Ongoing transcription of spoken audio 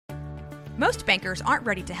Most bankers aren't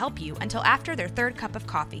ready to help you until after their third cup of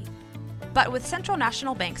coffee. But with Central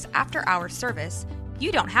National Bank's after-hours service,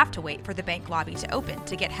 you don't have to wait for the bank lobby to open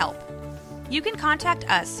to get help. You can contact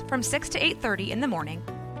us from 6 to 8:30 in the morning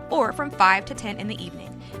or from 5 to 10 in the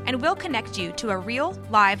evening, and we'll connect you to a real,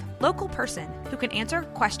 live, local person who can answer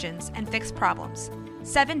questions and fix problems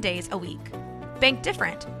 7 days a week. Bank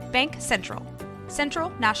different. Bank Central. Central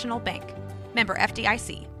National Bank. Member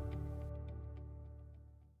FDIC.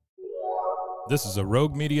 This is a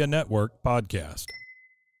Rogue Media Network podcast.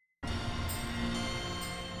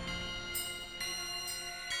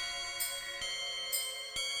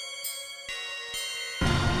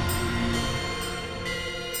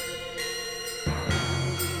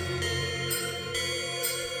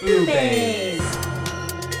 Boobies.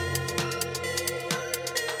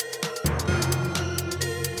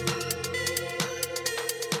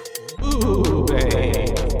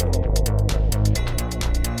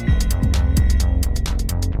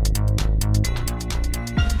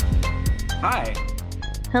 Hi.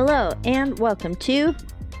 Hello, and welcome to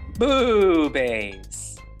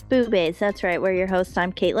Boobies. Boobies. That's right. We're your hosts.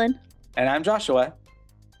 I'm Caitlin. And I'm Joshua.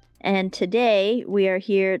 And today we are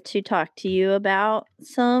here to talk to you about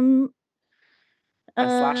some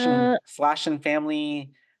Slash and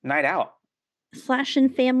family night out. slash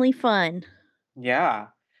and family fun. Yeah.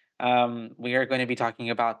 We are going to be talking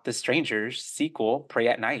about The Strangers sequel, Pray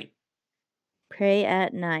at Night. Pray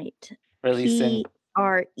at night. Releasing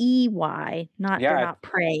Prey, not Yeah. they're not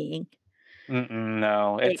praying.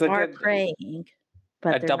 No, They it's a are good praying,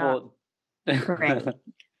 but a they're double not praying.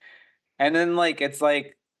 And then it's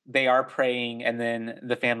like they are praying and then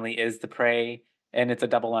the family is the prey and it's a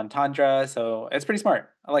double entendre, so it's pretty smart.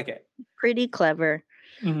 I like it. Pretty clever.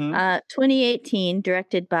 Mm-hmm. 2018,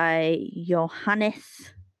 directed by Johan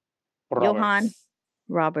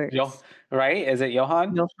Roberts. Right? Is it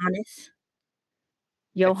Johan?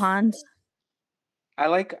 Johans. I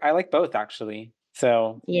like both actually.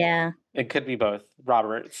 So Yeah. it could be both.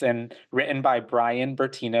 Roberts, and written by Brian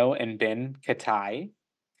Bertino and Ben Katai.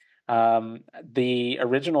 The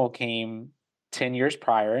original came 10 years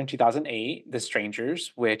prior in 2008, The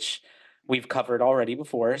Strangers, which we've covered already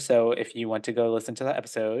before. So if you want to go listen to that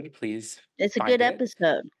episode, please. It's a good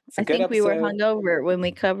episode. I think we were hungover when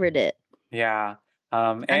we covered it. Yeah.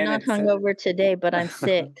 I'm not hungover today, but I'm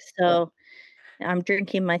sick. So I'm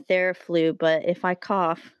drinking my Theraflu. But if I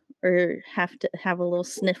cough or have to have a little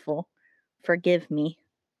sniffle, forgive me.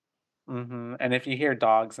 Mm-hmm. And if you hear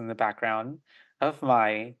dogs in the background of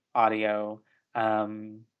my audio,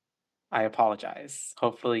 I apologize.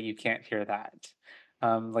 Hopefully you can't hear that.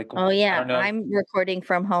 Oh yeah, I don't know. I'm recording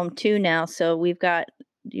from home too now, so you've got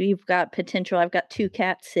potential. I've got two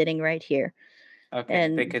cats sitting right here. Okay,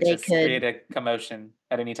 And they could create a commotion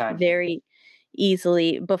at any time. Very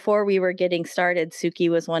easily. Before we were getting started, Suki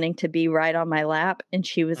was wanting to be right on my lap, and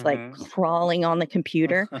she was like crawling on the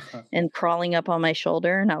computer and crawling up on my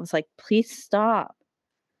shoulder, and I was like, "Please stop."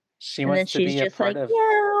 She wants to be a part of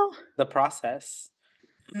the process.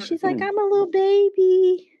 She's like, "I'm a little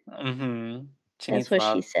baby." Mm-hmm. That's what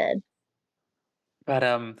she said. But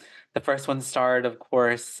the first one starred, of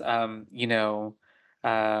course, Liv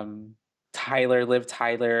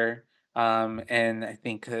Tyler, and I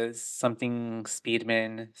think something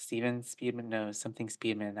Speedman, Steven Speedman, no, something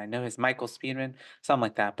Speedman. I know it's Michael Speedman, something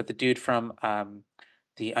like that. But the dude from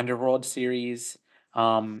the Underworld series,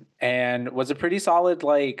 and was a pretty solid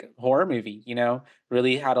horror movie.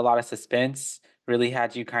 Really had a lot of suspense. Really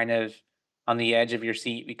had you kind of on the edge of your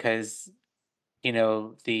seat because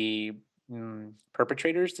the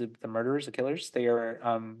perpetrators, the murderers, the killers, they are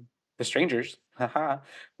the strangers,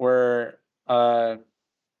 were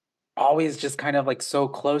always just kind of so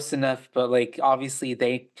close enough, but obviously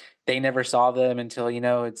they never saw them until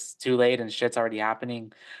it's too late and shit's already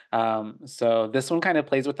happening. So this one kind of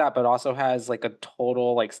plays with that, but also has a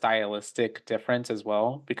total stylistic difference as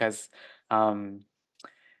well because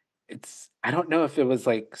it's I don't know if it was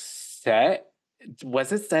set.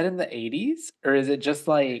 Was it set in the 80s or is it just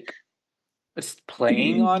it's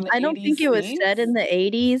playing on? I don't think it was set in the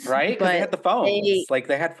 80s, right? Because they had the phones.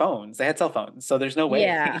 They had phones. They had cell phones, so there's no way.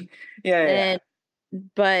 Yeah. yeah.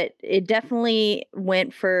 But it definitely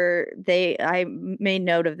went for I made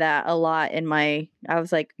note of that a lot I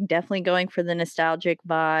was definitely going for the nostalgic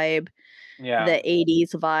vibe. Yeah. The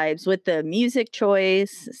 80s vibes with the music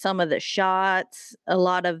choice, some of the shots, a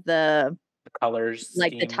lot of the colors,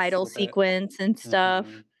 the title sequence and stuff.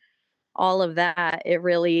 All of that, it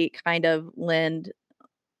really kind of lend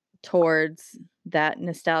towards that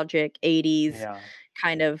nostalgic 80s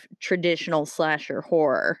kind of traditional slasher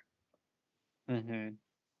horror. Mm-hmm.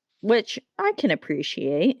 Which I can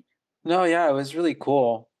appreciate. No, yeah, it was really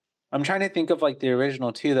cool. I'm trying to think of like the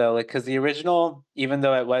original too, though, like because the original, even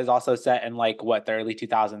though it was also set in like what the early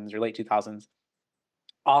 2000s or late 2000s,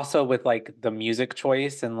 also with like the music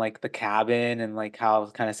choice and like the cabin and like how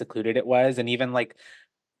kind of secluded it was, and even like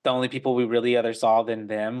the only people we really other saw than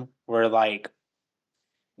them were like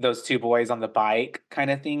those two boys on the bike kind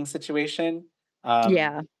of thing situation. Um,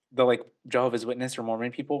 Yeah. the like Jehovah's Witness or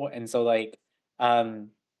Mormon people, and so like um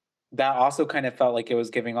that also kind of felt like it was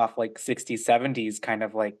giving off like 60s, 70s kind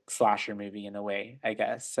of like slasher movie in a way, I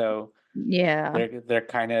guess. So Yeah. they're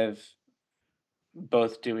kind of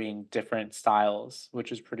both doing different styles,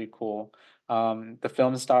 which is pretty cool. The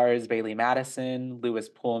film stars Bailey Madison, Lewis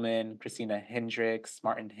Pullman, Christina Hendricks,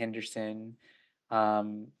 Martin Henderson,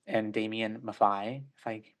 and Damien Maffei, if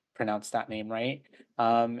I pronounced that name right.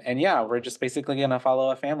 And yeah, we're just basically gonna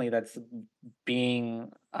follow a family that's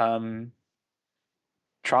being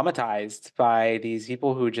traumatized by these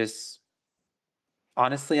people who just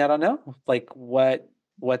honestly, I don't know, like what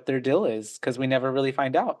their deal is because we never really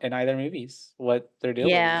find out in either movies what their deal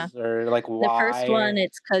Yeah. is or like The first why, one,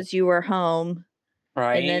 it's 'cause you were home,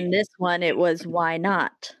 and then right? this one, it was, "Why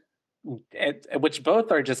not?" Which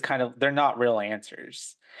both are just kind of they're not real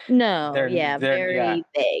answers. No, yeah, They're yeah, very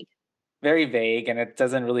vague. very vague and it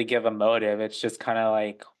doesn't really give a motive. It's just kind of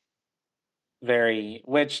like very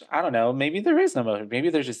which I don't know, maybe there is no motive. Maybe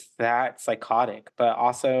they're just that psychotic, but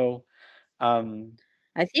also um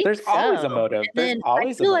I think there's always so, a motive. and There's then I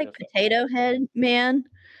always a feel like motive though. Potato Head Man,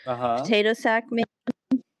 Uh-huh. Potato Sack Man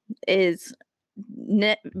is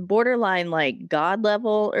net borderline, like, God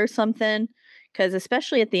level or something. Because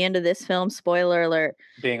especially at the end of this film, spoiler alert,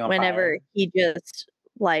 Being on whenever fire. he just,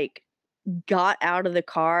 like, got out of the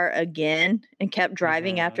car again and kept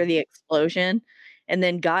driving after Mhm. the explosion, and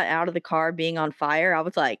then got out of the car being on fire, I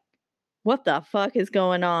was like, "What the fuck is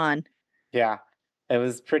going on?" Yeah. It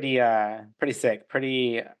was pretty sick,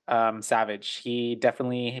 pretty savage. He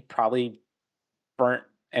definitely probably burnt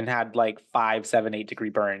and had like 5, 7, 8 degree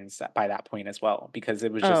burns by that point as well because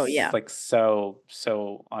it was Oh, just yeah. like so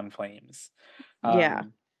on flames. Yeah,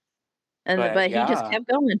 Um and but but he just yeah, kept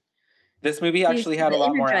going. this movie He's actually had a the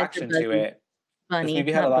lot more Energizer action to Bunny it. This bunny,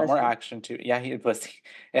 movie had a not lot more Buzzy. action to it. Yeah, he was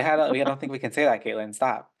it had a, I don't think we can say that, Caitlin.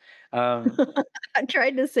 Stop. Um I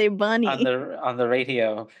tried to say bunny. on the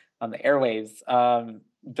radio, on the airwaves.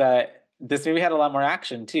 But this movie had a lot more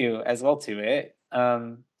action too, as well to it.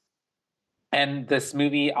 And this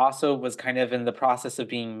movie also was kind of in the process of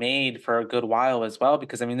being made for a good while as well,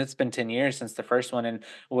 because I mean it's been 10 years since the first one, and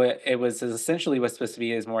what it was essentially was supposed to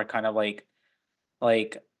be is more kind of like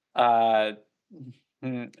uh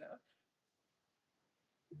mm,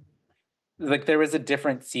 like there was a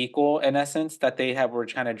different sequel in essence that they had were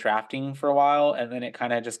kind of drafting for a while and then it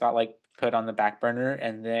kind of just got like put on the back burner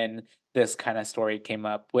and then this kind of story came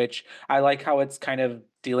up which I like how it's kind of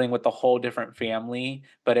dealing with a whole different family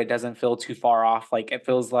but it doesn't feel too far off like it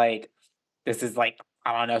feels like this is like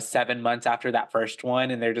I don't know 7 months after that first one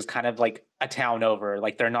and they're just kind of like a town over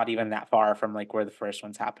like they're not even that far from like where the first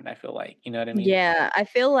ones happened I feel like you know what I mean Yeah, I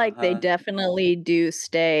feel like they uh-huh definitely do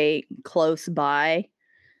stay close by,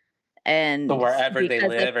 so and wherever they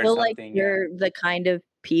because I live or feel like something yeah you're the kind of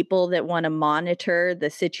people that wanna monitor the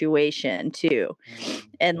situation too, Mhm.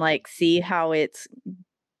 and, like, see how it's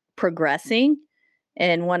progressing,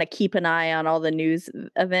 and wanna keep an eye on all the news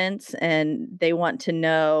events, and they want to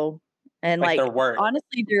know, and, Like their like, work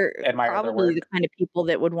honestly, they're admire their probably the work. kind of people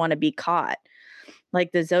that would wanna be caught,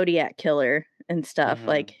 like the Zodiac killer and stuff, Mhm.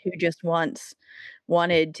 like, who just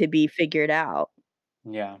wanted to be figured out.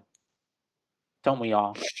 Yeah. Don't we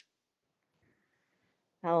all?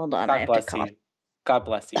 Hold on, I God have to bless cough. you. God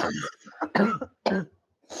bless you.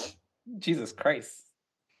 Jesus Christ.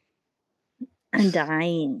 I'm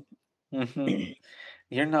dying. Mhm.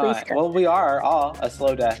 You're Please not. cut Well, we are all a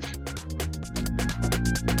slow death.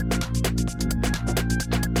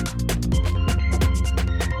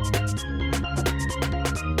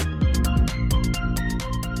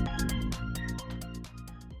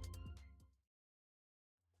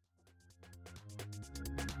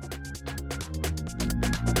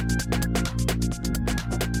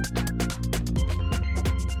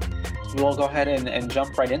 We'll go ahead and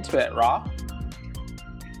jump right into it, Raw.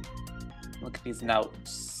 Look at these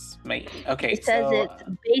notes. Mate. Okay, It says so it's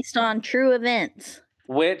based on true events.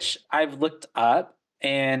 which I've looked up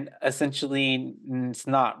and essentially it's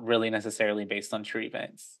not really necessarily based on true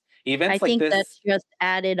events. I Events like think this that's just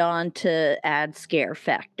added on to add scare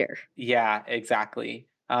factor. yeah, exactly.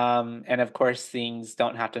 And of course, things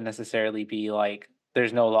don't have to necessarily be like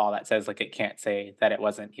there's no law that says like it can't say that it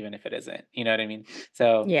wasn't, even if it isn't. You know what I mean?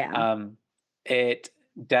 So Yeah. it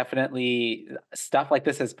definitely stuff like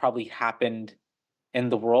this has probably happened in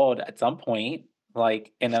the world at some point,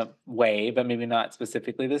 like in a way, but maybe not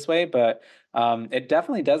specifically this way. But it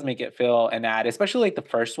definitely does make it feel an ad, especially like the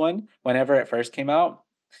first one. Whenever it first came out,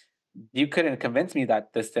 you couldn't convince me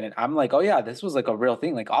that this didn't. I'm like, oh yeah, this was like a real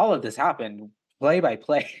thing. Like all of this happened play by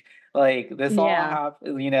play. Like this all Yeah.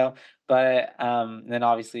 happened, you know. But then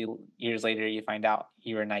obviously years later you find out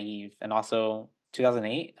you were naive. And also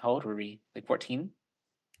 2008, how old were we? Like 14?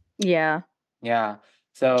 Yeah. Yeah.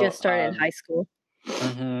 Just So started high school.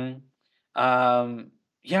 mhm.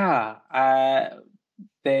 Yeah,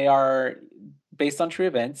 they are based on true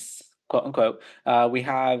events, quote unquote. We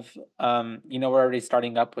have, we're already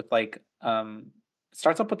starting up with like,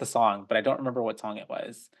 starts up with the song, but I don't remember what song it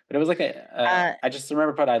was. But it was like Uh, I just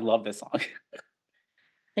remember, but I love this song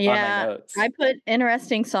on my yeah, notes. I put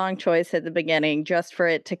interesting song choice at the beginning just for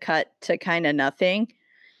it to cut to kinda nothing.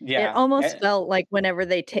 It Yeah. almost felt like whenever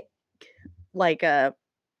they take, like, a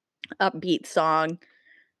upbeat song,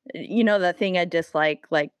 you know, the thing I dislike,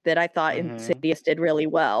 like, that I thought Mm-hmm. Insidious did really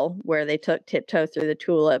well, where they took Tiptoe Through the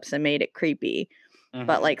Tulips and made it creepy,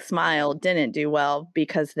 but, Mm-hmm. like, Smile didn't do well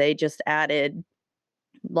because they just added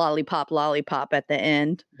Lollipop, Lollipop at the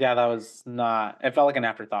end. Yeah, that was not. It felt like an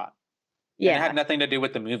afterthought, and it had Yeah. nothing to do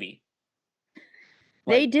with the movie.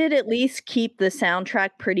 They Like, did at least keep the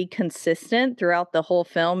soundtrack pretty consistent throughout the whole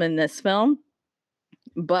film in this film,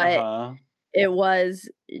 uh but huh. it was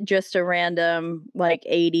just a random, like,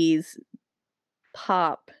 80s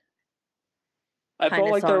pop I felt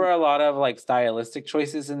kinda like there song. were a lot of like stylistic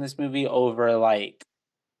choices in this movie over like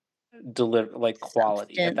deliver like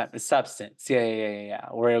quality, if Substance. that substance. Yeah, yeah, yeah, yeah, yeah.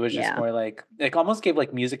 Where it was just Yeah. more like almost gave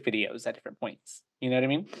like music videos at different points. You know what I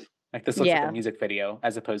mean? Like this looks like a Yeah, music video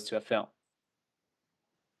as opposed to a film,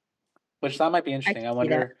 which that might be I interesting. could I see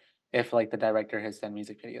that. wonder if like the director has done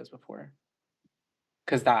music videos before,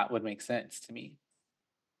 because that would make sense to me.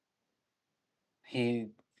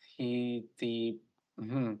 He the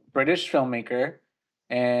British filmmaker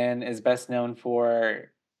and is best known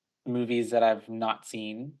for movies that I've not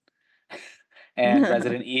seen. And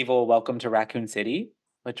Resident Evil Welcome to Raccoon City,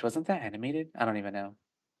 which wasn't that animated? I don't even know.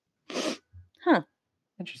 Huh,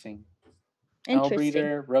 Interesting.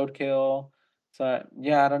 interesting. Hellbreeder, Roadkill. So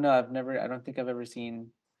yeah, I don't know. I don't think I've ever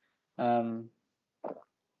seen um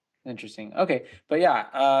interesting. Okay. But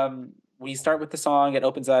yeah, we start with the song, it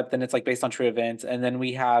opens up, then it's like based on true events, and then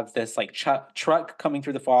we have this like truck coming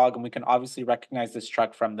through the fog, and we can obviously recognize this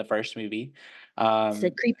truck from the first movie. It's a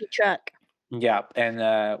Um creepy truck. yeah,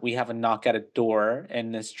 and we have a knock at a door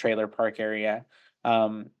in this trailer park area.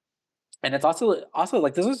 Um and it's also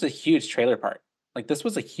like this was a huge trailer park. Like this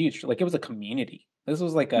was a huge like it was a community. This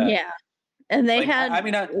was like a Yeah, and they like had I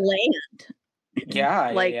mean land, yeah,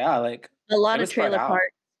 yeah, like, yeah, like a it lot of was spread trailer out.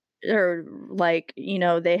 parks are, like, you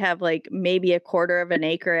know, they have, like, maybe a quarter of an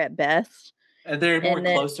acre at best, And they're more and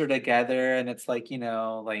then, closer together, and it's like,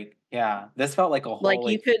 like yeah, this felt like a like, whole,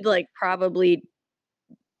 you like could, like, probably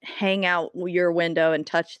hang out your window and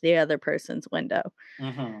touch the other person's window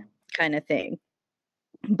mhm. kinda thing.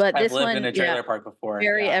 But I've this lived in one, a yeah, trailer park before,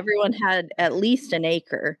 very yeah. everyone had at least an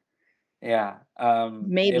acre, Yeah,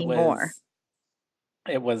 maybe more.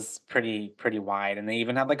 it was pretty wide, and they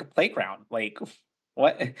even had, like, a playground, like,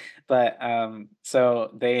 what? But,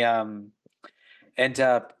 so they, end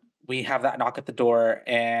up we have that knock at the door,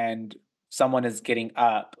 and someone is getting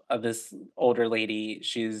up, this older lady,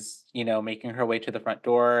 she's, making her way to the front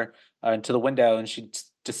door, to the window, and she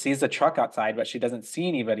just sees a truck outside, but she doesn't see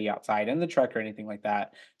anybody outside in the truck or anything like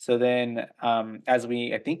that. So then, as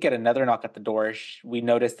we I think get another knock at the door, we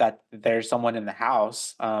notice that there's someone in the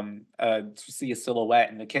house, see a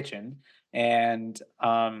silhouette in the kitchen. And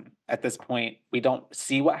at this point we don't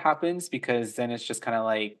see what happens, because then it's just kind of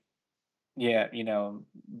like, yeah,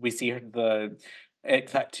 we see it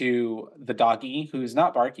cut to the doggy who's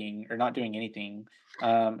not barking or not doing anything, is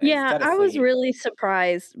Yeah, dead I was asleep. really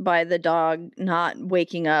surprised by the dog not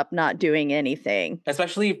waking up, not doing anything.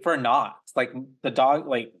 Especially for knocks. Like the dog,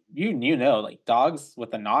 like like dogs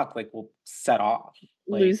with a knock, like will set off.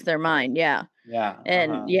 Lose Like, their mind, yeah. yeah,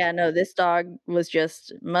 And, uh-huh. yeah, no, this dog was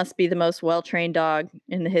just must be the most well-trained dog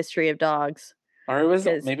in the history of dogs. Or Cause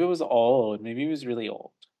maybe it was old. Maybe it was really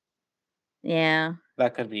old. yeah,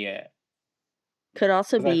 That could be it. could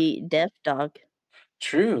also 'Cause I be deaf dog.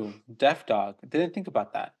 True, deaf dog. I didn't think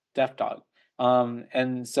about that. Deaf dog.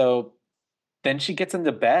 And so then she gets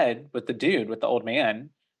into bed with the dude, with the old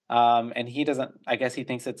man, and he doesn't. I guess he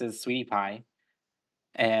thinks it's his sweetie pie,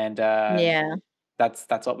 and Yeah.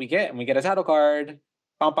 that's what we get. And we get a title card.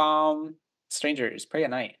 Bom bom. Strangers pray at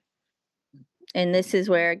night. And this is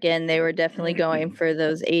where, again, they were definitely going for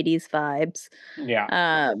those 80s vibes.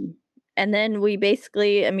 Yeah. And then we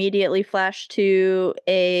basically immediately flash to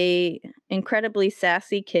a incredibly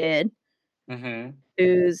sassy kid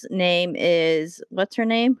whose name is, what's her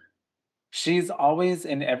name? She's always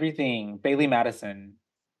in everything. Bailey Madison.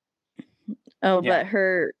 Oh, but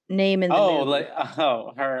her name in the movie.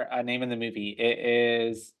 Her name in the movie. It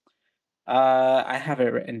is. I have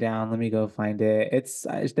it written down. Let me go find it. It's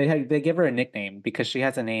they give her a nickname because she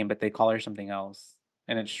has a name, but they call her something else,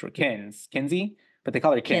 and it's Kinsey, but they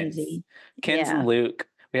call her Kins. Kins and Luke.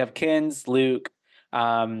 We have Kins, Luke,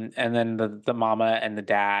 and then the mama and the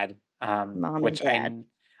dad. Mom which and dad.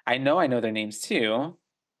 I know their names too,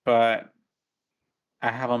 but I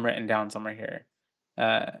have them written down somewhere here,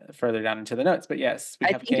 further down into the notes. But yes, we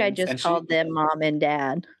have I think I Kins, just and called them mom and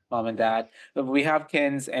dad. Mom and dad. But we have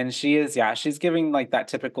Kins, and she's giving like that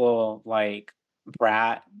typical like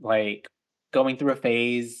brat, like going through a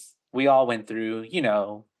phase we all went through.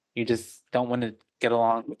 You just don't want to get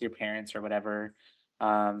along with your parents or whatever.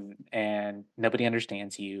 And nobody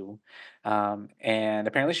understands you. And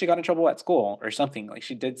apparently she got in trouble at school or something. Like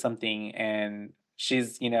she did something, and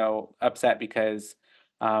she's upset because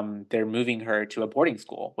they're moving her to a boarding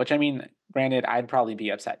school. Which, I mean, granted, I'd probably be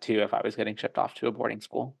upset too if I was getting shipped off to a boarding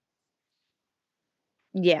school.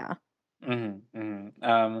 Yeah.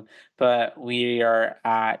 But we are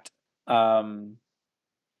at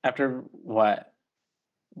after what?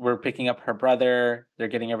 We're picking up her brother, they're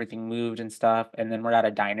getting everything moved and stuff, and then we're at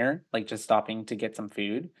a diner, like just stopping to get some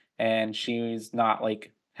food, and she's not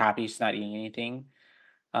like happy, she's not eating anything.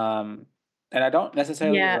 And I don't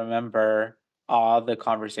necessarily remember all the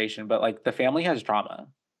conversation, but like the family has drama.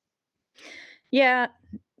 Yeah.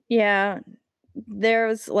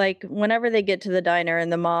 There's like whenever they get to the diner and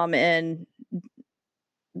the mom and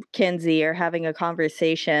Kinsey are having a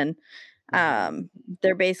conversation,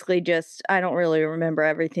 they're basically just, I don't really remember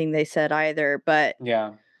everything they said either, but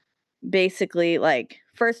basically, like,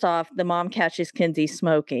 first off, the mom catches Kinsey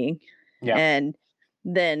smoking and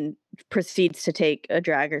then proceeds to take a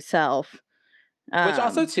drag herself. Which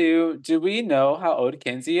also too, do we know how old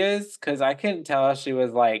Kinsey is? Because I couldn't tell if she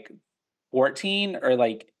was like 14 or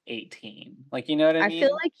like 18. Like, you know what I mean? I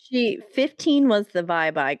feel like 15 was the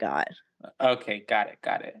vibe I got. Okay, got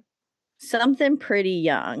it. Something pretty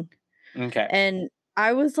young. Okay. And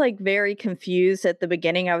I was like very confused at the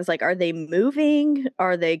beginning. I was like, are they moving?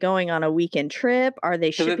 Are they going on a weekend trip? Are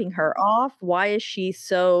they shipping her off? Why is she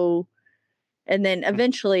so? And then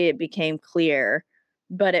eventually it became clear.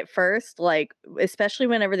 But at first, like, especially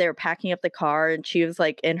whenever they were packing up the car and she was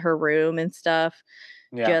like in her room and stuff,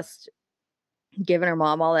 just giving her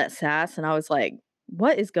mom all that sass. And I was like,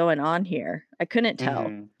 what is going on here? I couldn't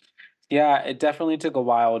tell. Yeah, it definitely took a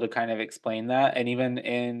while to kind of explain that. And even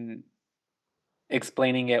in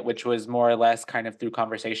explaining it, which was more or less kind of through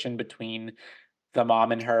conversation between the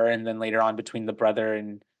mom and her, and then later on between the brother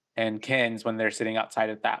and Kins when they're sitting outside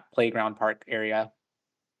of that playground park area.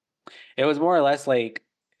 It was more or less like,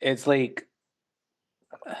 it's like,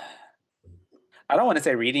 I don't want to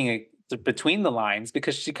say reading it between the lines,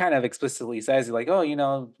 because she kind of explicitly says like,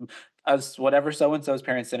 oh, us whatever so-and-so's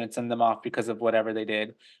parents didn't send them off because of whatever they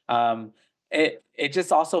did. It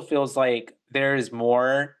just also feels like there's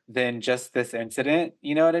more than just this incident.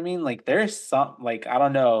 You know what I mean? Like there's some, like, I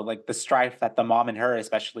don't know, like the strife that the mom and her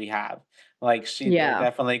especially have. Like they're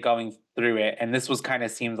definitely going through it. And this was kind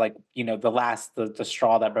of seems like, the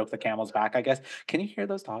straw that broke the camel's back, I guess. Can you hear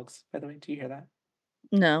those dogs, by the way? Do you hear that?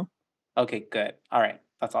 No. Okay, good. All right.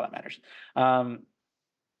 That's all that matters.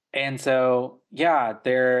 And so,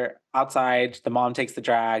 they're outside. The mom takes the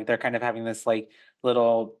drag. They're kind of having this like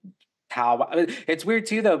little powwow. It's weird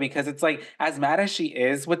too, though, because it's like as mad as she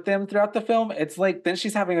is with them throughout the film, it's like then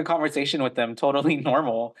she's having a conversation with them totally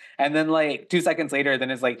normal. And then like 2 seconds later,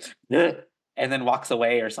 then it's like, ugh, and then walks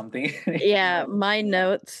away or something. Yeah. My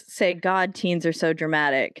notes say, God, teens are so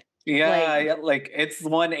dramatic. Like it's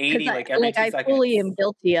 180 like every 2 seconds. I fully am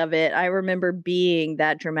guilty of it. I remember being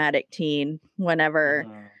that dramatic teen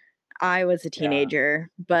whenever I was a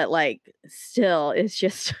teenager, but like still it's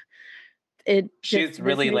just she's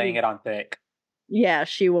really laying it on thick. Yeah,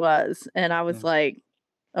 she was. And I was like,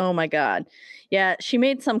 oh my God. Yeah, she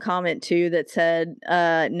made some comment too that said,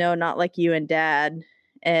 no, not like you and dad.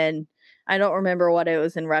 And I don't remember what it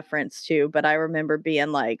was in reference to, but I remember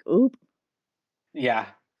being like, oop. Yeah.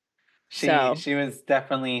 She was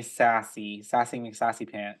definitely sassy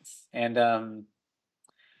McSassy pants. And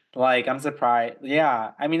like I'm surprised.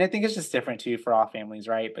 Yeah. I mean, I think it's just different too for all families,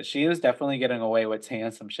 right? But she was definitely getting away with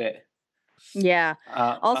saying some shit. Yeah.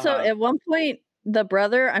 Also, at one point, the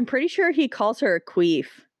brother, I'm pretty sure he calls her a queef.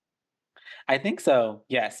 I think so.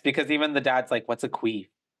 Yes, because even the dad's like, "What's a queef?"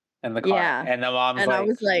 in the car, Yeah. and the mom's And I like,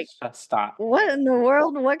 was like, Stop." what in the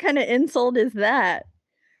world? What kind of insult is that?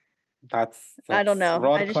 I don't That's know. I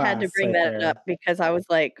world just had to class bring right that up there. because I was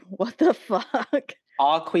like, what the fuck?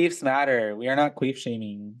 All queefs matter. We are not queef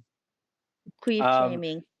shaming. Queef Um,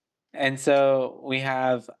 shaming. and so we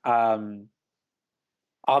have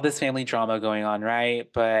all this family drama going on, right?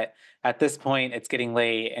 But at this point, it's getting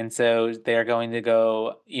late, and so they're going to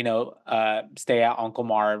go, stay at Uncle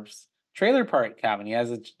Marv's trailer park cabin. He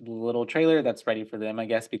has a little trailer that's ready for them, I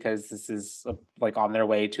guess, because this is like on their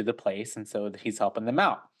way to the place, and so he's helping them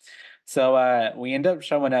out. So we end up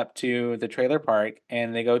showing up to the trailer park,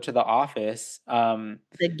 and they go to the office.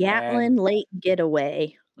 The Gatlin And Lake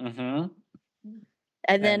Getaway. hmm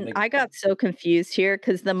And and then I got so confused here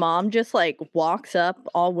because the mom just like walks up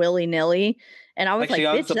all willy nilly. And I was like she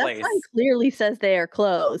like, owns bitch, the that sign place, clearly says they are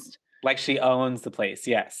closed. like she owns the place.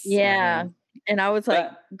 Yes, Yeah. And I was like,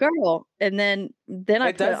 but girl. And then I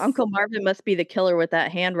it put does. Uncle Marvin must be the killer with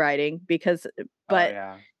that handwriting because, Oh but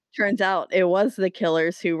yeah, turns out it was the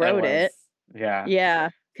killers who it wrote was. it. Yeah. Yeah.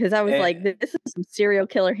 Because I was like, It, this is some serial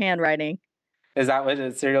killer handwriting. is that what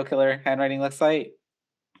a serial killer handwriting looks like?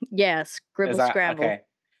 Yeah. Is Scribble that scrabble. okay?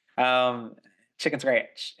 Chicken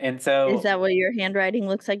scratch. And Is so that what your handwriting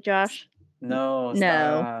looks like, Josh? no, No,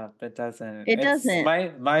 stop. It doesn't. it It's doesn't.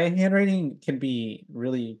 my handwriting can be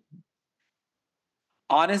really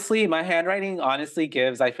honestly, my handwriting honestly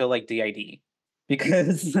gives, I feel like DID.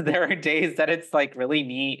 Because there are days that it's like really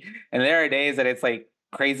neat, and there are days that it's like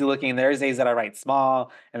crazy looking. There's days that I write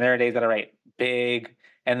small, and there are days that I write big.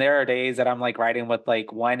 And there are days that I'm like writing with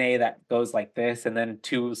like one A that goes like this, and then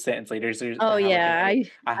two sentence later Oh, I have like an yeah,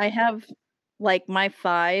 A. I have, like, my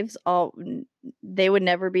 5s they would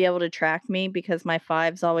never be able to track me because my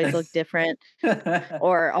 5s always look different,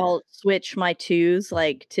 or I'll switch my 2s,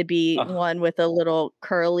 like, to be Oh, one with a little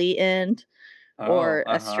curly end oh, or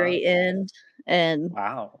a uh-huh. straight end, and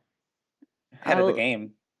Wow. Head of the I'll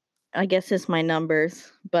game. I guess it's my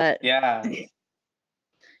numbers, but Yeah.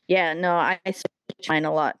 yeah, no, I switch mine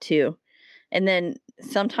a lot too. And then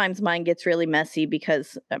sometimes mine gets really messy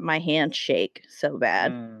because my hands shake so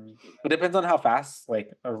bad. Mm. It depends on how fast,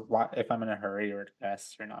 like, or what, if I'm in a hurry or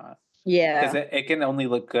fast or not. Because Yeah. it can only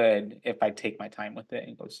look good if I take my time with it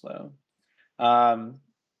and go slow. Um,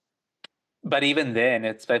 but even then,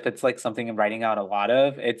 if it's like something I'm writing out a lot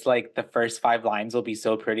of, it's like the first 5 lines will be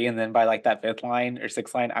so pretty, and then by like that fifth line or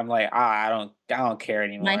sixth line, I'm like, I don't care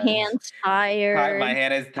My anymore. hand's My tired.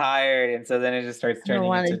 hand is tired, and so then it just starts I don't turning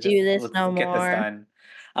wanna into just do this let's no get this more. done.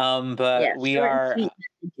 Yeah, But we short and are sweet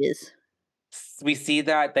messages. we see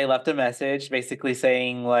that they left a message basically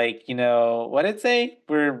saying like, what did it say?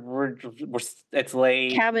 It's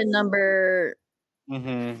late. Cabin number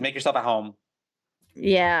Make yourself at home,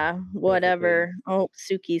 yeah, basically. whatever. Oh,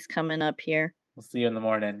 Suki's coming up here. We'll see you in the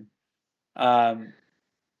morning. Um,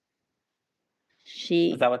 is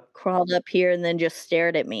She that what crawled up here and then just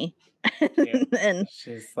stared at me. yeah. And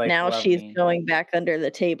She's like, now love she's me. going back under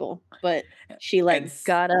the table, but she, like, And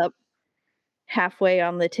got up halfway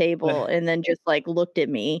on the table and then just, like, looked at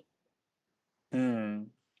me hmm,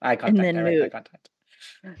 eye and contact. I then write eye moved. contact.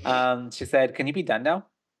 She said, "Can you be done now?"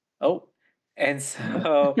 Oh, and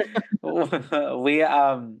so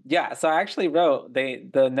yeah. So I actually wrote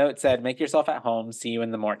the note said, "Make yourself at home. See you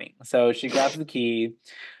in the morning." So she grabs the key.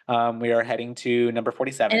 We are heading to number And it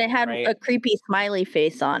 47, had a right creepy smiley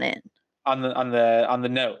face on it. on the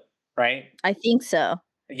note, right? I think so.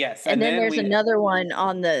 Yes, And and then then there's another one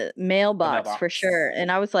on the the mailbox for sure, mailbox.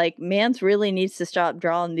 and I was like, "Mans really needs to stop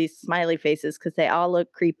drawing these smiley faces because they all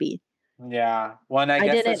look creepy." Yeah. Well, and I I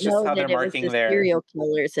guess didn't that's just know how that they're it was marking the there. serial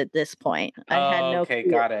killers at this point. I had Oh, no okay,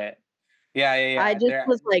 clue. got it. Yeah, I yeah, just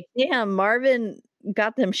was like, "Damn, Marvin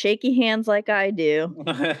got them shaky hands like I do,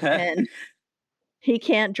 yeah. and he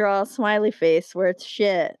can't draw a smiley face worth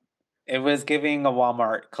shit." It was giving a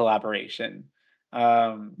Walmart collaboration.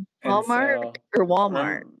 And Walmart so or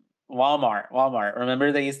Walmart? rem Walmart.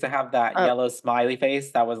 Remember they used to have that Oh, yellow smiley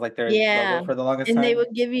face? That was like their yeah, logo for the longest and they time.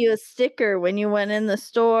 would give you a sticker when you went in the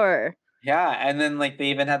store. Yeah, and then like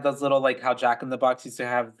they even had those little like how Jack in the Box used to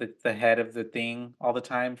have the head of the thing all the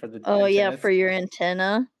time for the Oh, yeah, for antennas. your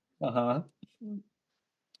antenna. Uh-huh.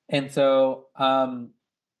 And so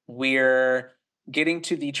we're getting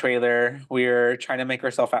to the trailer. We're trying to make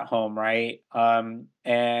ourselves at home, right?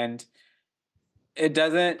 And it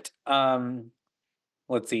doesn't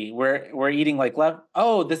let's see. We're eating like left.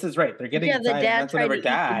 Oh, this is right. They're getting Yeah, the inside and dad that's tried whenever to eat the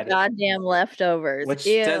dad, goddamn leftovers. which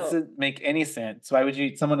Ew. doesn't make any sense. Why would you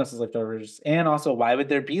eat someone else's leftovers? And also, why would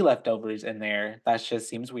there be leftovers in there? That just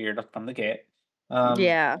seems weird from the get. Um,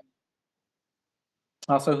 Yeah.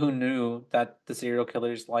 Also, who knew that the serial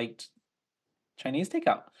killers liked Chinese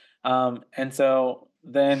takeout? And so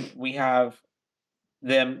then we have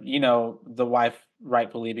them, the wife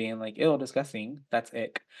rightfully being like, "Ew, disgusting. That's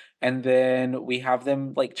ick." And then we have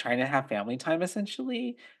them like trying to have family time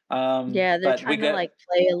essentially. Yeah, they're But we trying to, get like,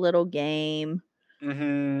 play a little game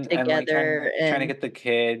and like together, trying to and get the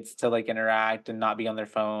kids to like interact and not be on their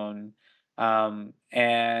phone.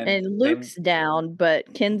 And they Luke's down,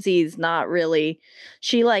 but Kenzie's not really.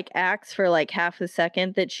 She, like, acts for, like, half a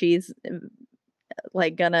second that she's,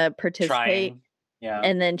 like, gonna participate, trying, yeah,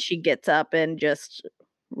 and then she gets up and just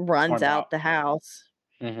runs storms out out. the house.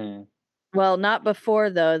 hmm Well, not before,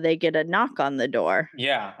 though, they get a knock on the door.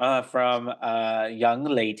 Yeah, from a young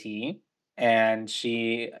lady, and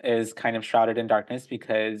she is kind of shrouded in darkness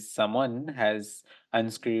because someone has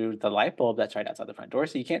unscrewed the light bulb that's right outside the front door,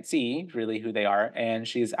 so you can't see really who they are. And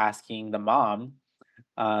she's asking the mom,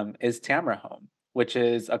 "Is Tamara home?" Which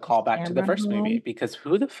is a Is callback to the Tamara first movie home? because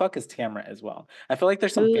who the fuck is Tamara as well? I feel like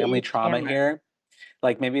there's some Who family is trauma Tamara? here.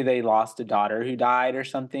 Like maybe they lost a daughter who died or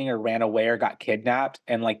something, or ran away or got kidnapped,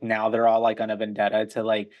 and like now they're all like on a vendetta to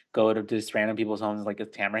like go to just random people's homes. Like, is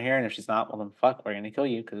Tamara here? And if she's not, well then fuck, we're gonna kill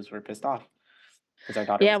you because we're pissed off because our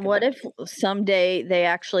daughter Yeah, was what kidnapped. if someday they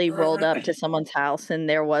actually rolled up to someone's house and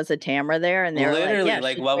there was a Tamara there and they were like, Literally, "Yeah,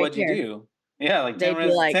 like she's what right would you here." do? Yeah, like They'd be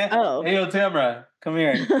Tamara's like, "Oh." hey yo Tamara, come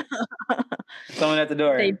here. Someone at the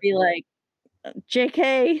door. They'd be like,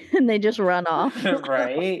 "JK," and they just run off.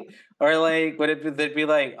 Right? Or like they'd be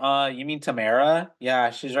like, you mean Tamara? Yeah,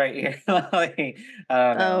 she's right here. Like,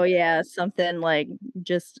 I don't Oh, know. yeah, something like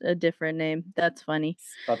just a different name. That's funny.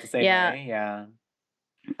 Spelled the same Yeah, way, yeah.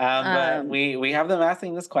 But um, we have them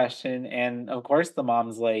asking this question, and of course the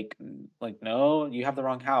mom's like, no, you have the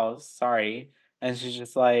wrong house. Sorry." And she's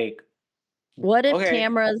just like, what if "Okay,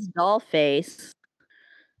 Tamara's doll face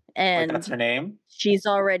like that's and her name." she's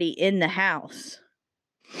already in the house?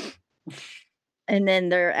 And then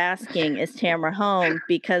they're asking, "Is Tamara home?"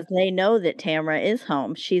 Because they know that Tamara is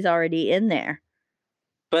home. She's already in there.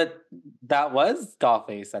 But that was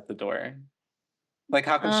Dollface at the door. Like,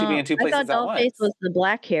 how can she be in two I thought places at Dollface once? was the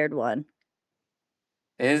black-haired one.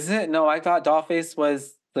 Is it? No, I thought Dollface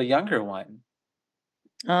was the younger one.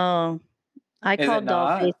 Oh, I Is it called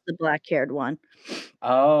Dollface not? the black-haired one.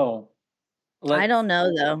 Oh, I let's. don't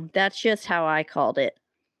know, though. That's just how I called it.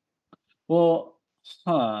 Well,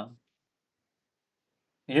 huh?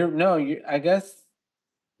 You're no, you. I guess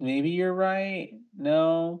maybe you're right.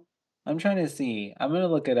 No, I'm trying to see. I'm gonna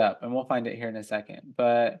look it up, and we'll find it here in a second.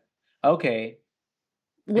 But okay,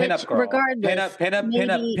 Which pinup girl, regardless,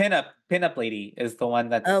 maybe pinup lady is the one oh,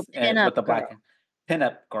 that's pinup with the girl. black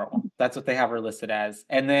pinup girl. That's what they have her listed as.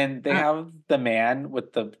 And then they Uh, have the man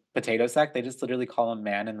with the potato sack. They just literally call him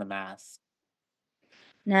Man in the Mask.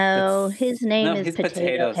 no, It's his name no, is he's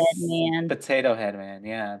Potato Head potatoes. Man, Potato Head Man.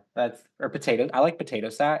 Yeah, that's or potato. I like potato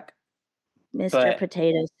sack, Mr. but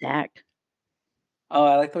Potato Sack, oh,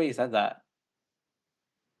 I like the way you said that.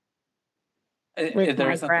 with There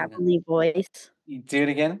my was something. gravelly voice. You do it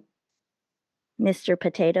again. Mr.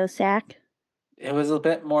 Potato Sack. It was a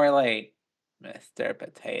bit more like Mr.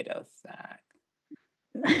 Potato Sack.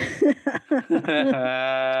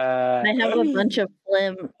 I have a bunch of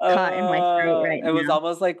phlegm caught in my throat right It was now.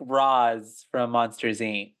 almost like Roz from Monsters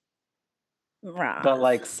Inc., but Roz,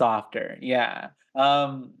 like softer. Yeah.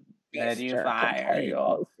 Did Mr.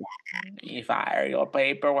 Potato you fire your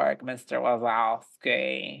paperwork, Mr.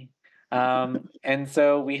 Wazowski? And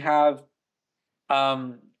so we have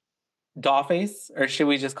um Dollface, or should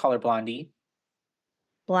we just call her Blondie?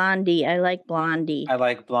 Blondie, I like Blondie. I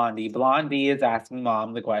like Blondie. Blondie is asking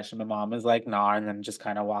mom the question, but mom is like, nah, and then just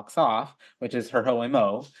kind of walks off, which is her whole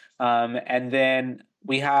MO. And then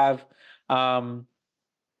we have um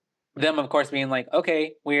them, of course, being like,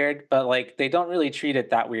 okay, weird, but like they don't really treat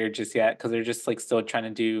it that weird just yet because they're just like still trying to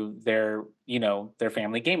do their, their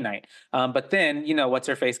family game night. But then, what's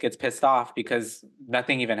her face gets pissed off because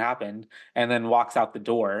nothing even happened and then walks out the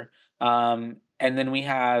door. And then we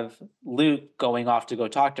have Luke going off to go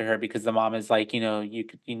talk to her because the mom is like, you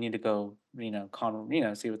need to go,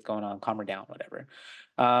 calm, see what's going on, calm her down, whatever.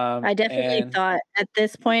 I definitely And thought at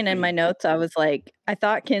this point in my notes, I was like, I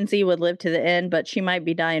thought Kinsey would live to the end, but she might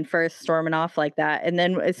be dying first, storming off like that. And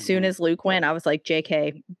then as soon Mhm. as Luke went, I was like,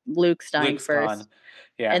 JK, Luke's dying Luke's gone. first.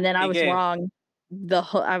 Yeah. And then I He was gave, wrong.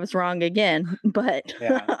 I was wrong again, but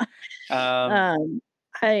yeah. Um, um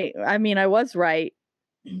I mean I was right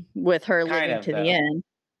with her Kind living of to the though. end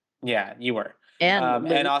Yeah, you were. and And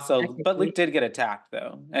Luke also, but Luke technically. did get attacked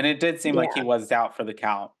though, and it did seem like he Yeah. was out for the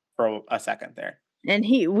count for a second there. And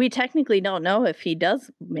we technically don't know if he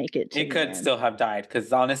does make it to He the could end. still have died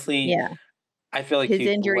because honestly, Yeah. I feel like his he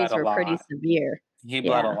bled injuries a were pretty lot. severe. He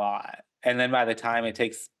bled a Yeah. lot, and then by the time it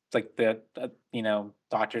takes like the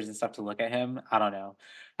doctors and stuff to look at him, I don't know.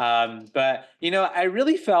 But I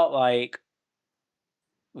really felt like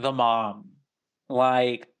the mom,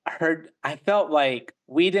 like her. I felt like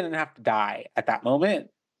we didn't have to die at that moment,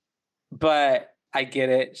 but I get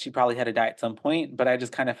it. She probably had to die at some point, but I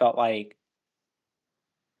just kind of felt like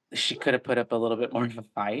she could have put up a little bit more of a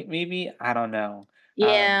fight, maybe. I don't know.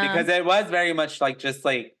 Yeah. Because it was very much like just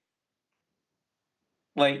like,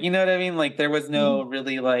 you know what I mean? Like there was no Mm.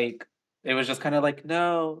 really like it was just kind of like,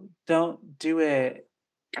 no, don't do it.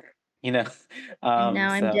 You know? And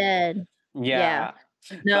now I'm So dead. Yeah.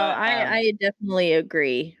 yeah. No, But I definitely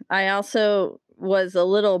agree. I also was a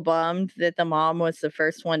little bummed that the mom was the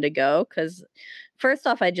first one to go because first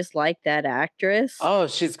off, I just like that actress. oh,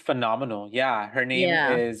 she's phenomenal. Yeah. Her name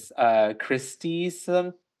Yeah. is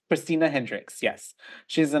Christina Hendricks. Yes.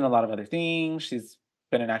 She's in a lot of other things. She's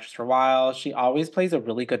been an actress for a while. She always plays a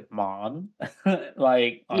really good mom.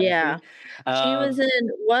 Like, Yeah. honestly. She was Um in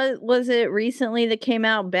what was it recently that came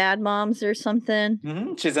out, Bad Moms or something?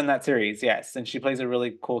 She's in that series, yes, and she plays a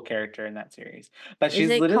really cool character in that series. But Is she's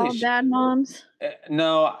it literally called Bad Moms?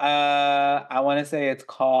 no, I want to say it's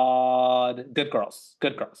called Good Girls.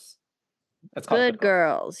 Good Girls. It's called Good Good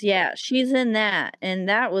Girls. Girls. Yeah, she's in that, and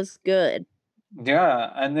that was good.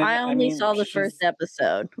 Yeah, and then I I only mean saw the first she's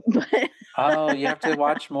episode, but oh, you have to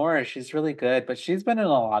watch more. She's really good, but she's been in a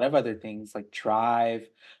lot of other things like Drive.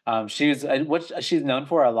 She was what she's known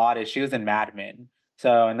for a lot is she was in Mad Men.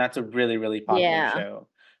 So, and that's a really really popular yeah, show.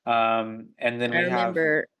 And then I we have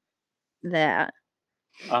remember that.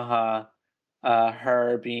 uh-huh.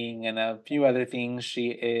 Her being in a few other things. She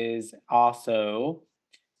is also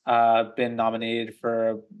been nominated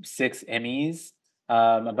for 6 Emmys,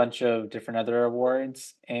 a bunch of different other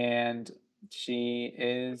awards, and she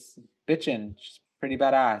is bitchin'. She's pretty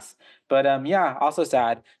badass. But yeah, also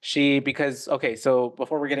sad. She because okay, so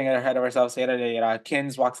before we're getting ahead of ourselves, yada yada yada,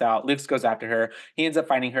 Kins walks out, Luke goes after her. He ends up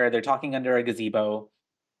finding her. They're talking under a gazebo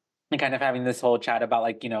and kind of having this whole chat about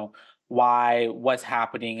like why what's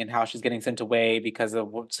happening and how she's getting sent away because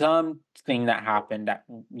of something that happened at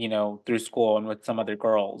through school and with some other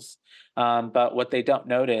girls, but what they don't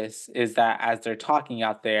notice is that as they're talking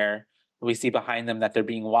out there we see behind them that they're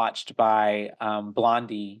being watched by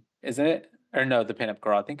Blondie, is it, or no, the pinup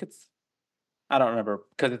girl, I think it's, I don't remember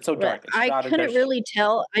because it's so Well, dark, it's I shot of their couldn't really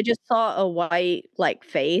tell. I just saw a white like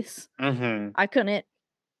face. mm-hmm. I couldn't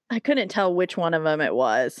I couldn't tell which one of them it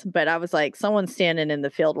was, but I was like, someone's standing in the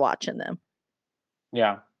field watching them.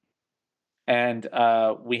 Yeah. And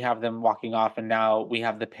we have them walking off, and now we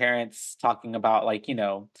have the parents talking about like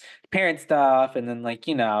parent stuff, and then like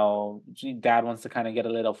dad wants to kind of get a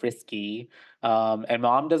little frisky, and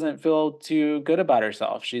mom doesn't feel too good about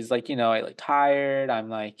herself. She's like I like tired, I'm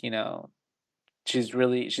like she's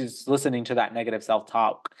listening to that negative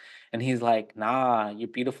self-talk, and he's like, nah, you're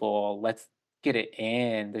beautiful, let's get it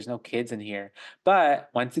in, there's no kids in here. But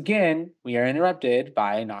once again we are interrupted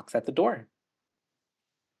by knocks at the door.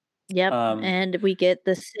 Yep, um and we get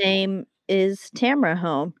the same "Is Tamra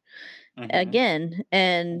home?" mhm. again,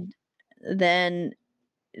 and then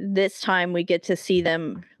this time we get to see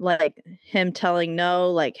them, like, him telling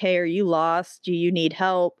No, like, "Hey, are you lost? Do you need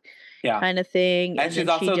help?" Yeah. kinda thing, And and she's then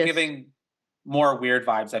she also just giving more weird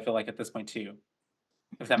vibes, I feel like, at this point too,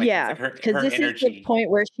 if that makes sense, yeah, like her because her this is the energy. point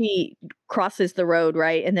where she crosses the road,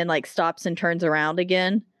 right, and then, like, stops and turns around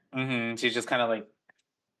again. She's just kinda, like,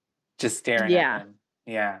 just staring at Yeah, them.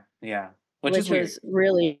 Yeah, yeah, which is which weird. was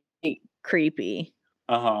really creepy.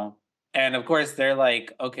 Uh-huh. And of course, they're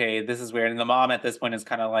like, "Okay, this is weird," and the mom at this point is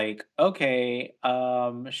kinda like, "Okay,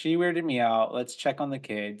 she weirded me out, let's check on the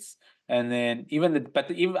kids." And then even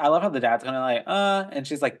I love how the dad's kinda like, and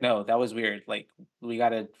she's like, "No, that was weird, like, we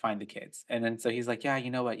gotta find the kids." And then so he's like, "Yeah,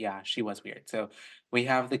 you know what? Yeah, she was weird." So we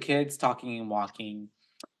have the kids talking and walking.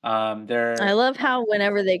 I They're love how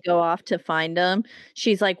whenever they go off to find them,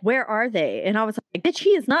 she's like, "Where are they?" And I was like, "Bitch,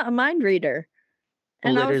 he is not a mind reader."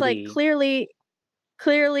 And I was like, literally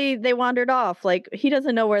 "Clearly they wandered off. Like, he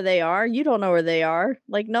doesn't know where they are. You don't know where they are.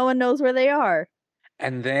 Like, no one knows where they are."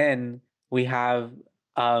 and then we have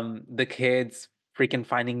the kids freaking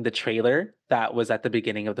finding the trailer that was at the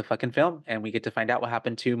beginning of the fucking film, and we get to find out what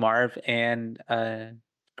happened to Marv and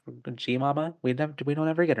G Mama. We don't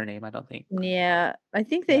ever get her name, I don't think. Yeah, I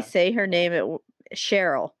think they Yeah. say her name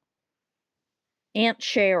Cheryl. Aunt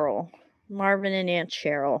Cheryl. Marvin and Aunt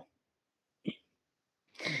Cheryl.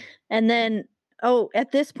 And then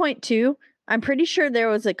at this point too, I'm pretty sure there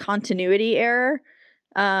was a continuity error.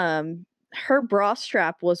 Her bra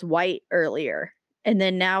strap was white earlier, and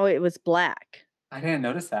then now it was black. I didn't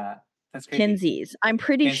notice that. That's crazy. Kinsey's. I'm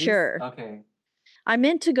pretty Kinsey's? sure. Okay. I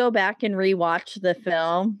meant to go back and rewatch the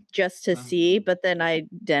film just to see, but then I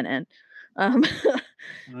didn't. Um,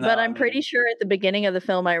 No, but I I'm pretty mean, sure at the beginning of the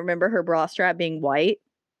film, I remember her bra strap being white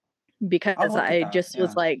I'll because look at I that. just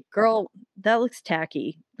was Yeah. like, "Girl, that looks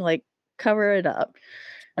tacky. Like, cover it up."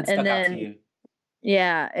 It And stuck out to then you.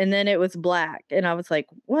 yeah, and then it was black, and I was like,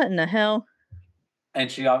 "What in the hell?" And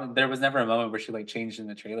there was never a moment where she like changed in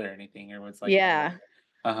the trailer or anything, or was like, Yeah,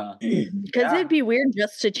 uh-huh. because it'd Yeah. be weird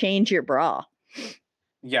just to change your bra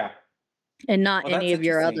Yeah. and not Well, any that's of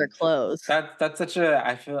your other interesting. clothes. That's such a,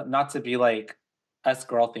 I feel, not to be like us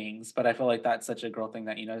girl things, but I feel like that's such a girl thing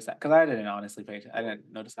that you notice that, because I didn't honestly I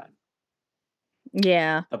didn't notice that.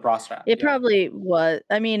 Yeah. The bra strap. It Yeah. probably was.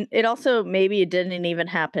 I mean, it also maybe it didn't even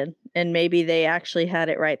happen, and maybe they actually had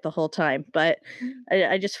it right the whole time. But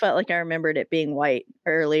I just felt like I remembered it being white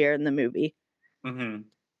earlier in the movie. Mm-hmm.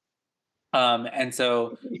 And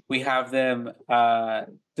so we have them,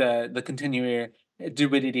 the continuer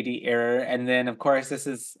duality error, and then of course this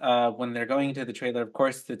is when they're going into the trailer. Of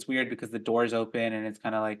course, it's weird because the doors open and it's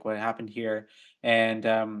kind of like what happened here,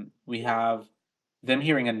 and we have them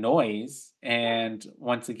hearing a noise, and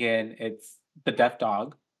once again, it's the deaf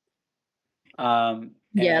dog.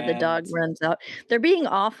 Yeah, the dog And runs out. They're being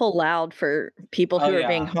awful loud for people oh who are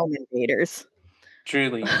being yeah, home invaders.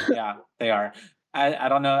 truly, yeah, they are. I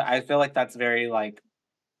don't know. I feel like that's very like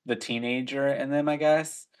the teenager in them, I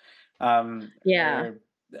guess. Yeah, Or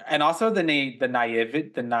and also the naive the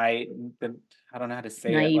I don't know how to say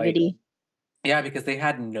it. Like, naivety. yeah, because they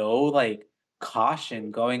had no like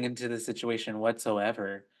caution going into the situation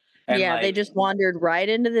whatsoever. And Yeah, they like just wandered right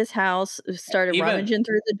into this house, started even rummaging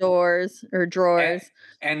through the doors or and, drawers,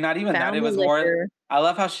 and not even that, it found the was more, liquor. I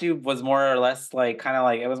love how she was more or less like kind of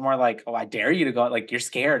like, it was more like, oh, I dare you to go, like you're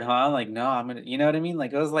scared, huh? Like, no, I'm gonna, you know what I mean?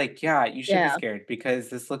 Like it was like, yeah, you should be Yeah, scared because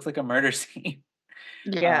this looks like a murder scene.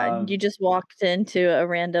 yeah. You Um just walked into a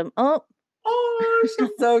random. Oh, Oh, she's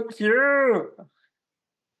so cute.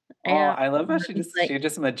 Oh, yeah. I love how It's like she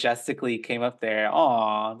just majestically came up there.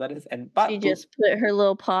 Oh, that is, and she but boop, just put her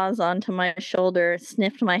little paws onto my shoulder,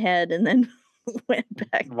 sniffed my head, and then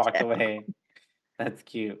went back walked down. away. That's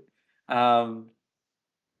cute. Um,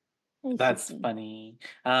 Hey, that's Sissy. funny.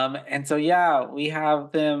 And so yeah, we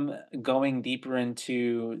have them going deeper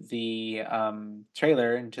into the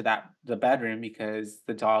trailer, into the bedroom, because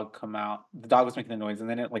the dog was making the noise, and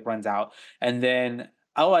then it like runs out. And then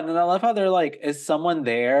oh, and then I love how they're like, is someone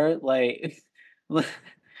there? Like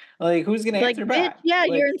like who's gonna Like, answer bitch, back? yeah,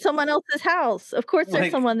 you're in someone else's house. Of course, there's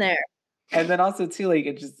Like someone there. and then also too, like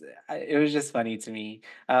it was just funny to me.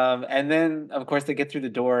 And then of course they get through the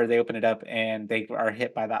door, they open it up, and they are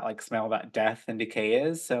hit by that like smell that death and decay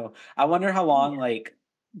is. So I wonder how long like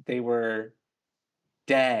they were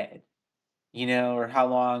dead, or how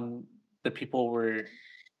long the people were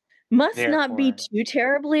Must there not be for. too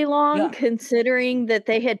terribly long, Yeah. considering that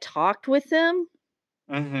they had talked with them.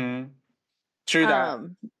 Mm-hmm. True that.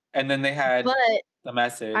 Um, And then they had but the I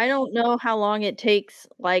message. don't know how long it takes.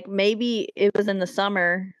 Like, maybe it was in the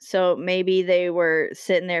summer, so maybe they were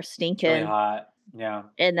sitting there It's really stinking hot. Yeah,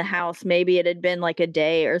 in the house. Maybe it had been like a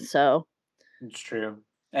day or so. it's true.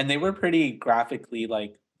 And they were pretty graphically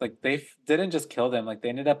like they didn't just kill them, like they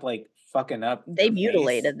ended up like fucking up They their face.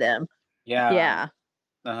 mutilated them. Yeah. Yeah.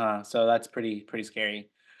 Uh-huh. So that's pretty scary.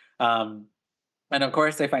 Um, and of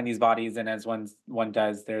course they find these bodies, and as one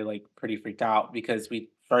does, they're like pretty freaked out, because we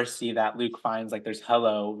first see that Luke finds like there's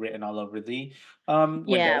hello written all over the Yeah,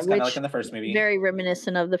 windows, kind of like which in the first movie. very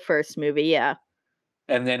reminiscent of the first movie, yeah.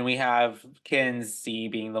 And then we have Kinsey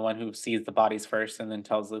being the one who sees the bodies first, and then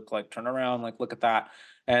tells Luke like turn around, like look at that.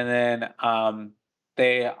 And then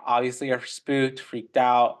they obviously are spooked, freaked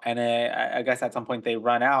out, and I guess at some point they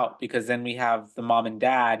run out, because then we have the mom and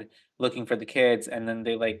dad looking for the kids, and then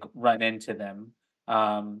they like run into them.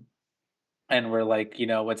 Um, and we're like,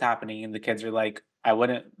 what's happening? And the kids are like, I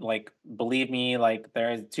wouldn't like believe me, like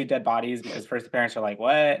there's two dead bodies, because first the parents are like,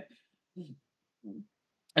 what?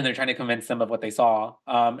 And they're trying to convince them of what they saw.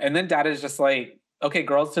 And then dad is just like, okay,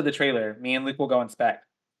 girls to the trailer. Me and Luke will go inspect.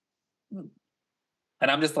 And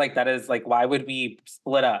I'm just like, that is like, why would we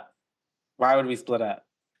split up? Why would we split up?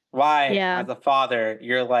 Why, Yeah. as a father,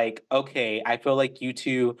 you're like, okay, I feel like you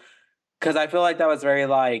two, because I feel like that was very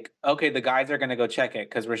like, okay, the guys are going to go check it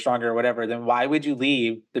because we're stronger or whatever. Then why would you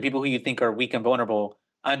leave the people who you think are weak and vulnerable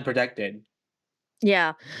unprotected?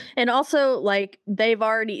 Yeah. And also, like, they've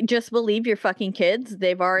already just believe your fucking kids.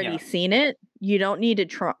 They've already Yeah. seen it. You don't need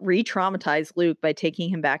to re-traumatize Luke by taking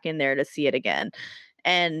him back in there to see it again.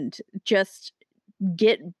 And just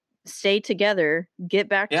stay together, get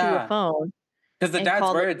back to your Yeah. phone, Because the and dad's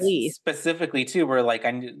call the words police. specifically too were like,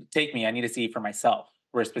 take me, I need to see for myself.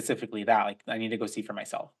 Were specifically that, like, I need to go see for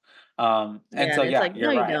myself. And Yeah, so and it's yeah, like, no,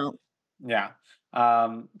 you're you right. don't. Yeah.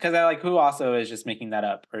 Because I like, who also is just making that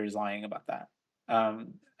up or is lying about that?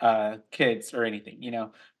 Kids or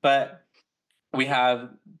anything, But we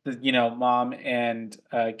have the, mom and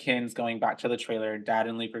Kins going back to the trailer. Dad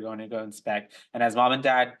and Leap are going to go inspect. And as mom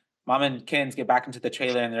and Kins get back into the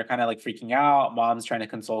trailer and they're kind of like freaking out. Mom's trying to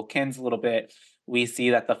console Kins a little bit. We see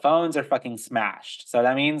that the phones are fucking smashed. So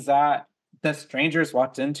that means that the strangers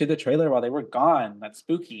walked into the trailer while they were gone. That's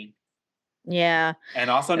spooky. Yeah. And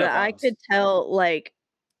also no I phones. could tell, like,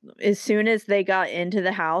 as soon as they got into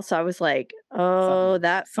the house, I was like, oh,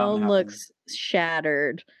 that Something phone happened. looks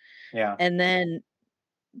shattered. Yeah. And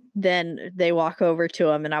then they walk over to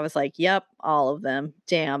him and I was like, yep, all of them.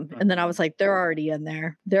 Damn. And then I was like, they're already in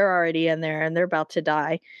there. They're already in there and they're about to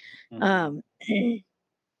die. Mhm.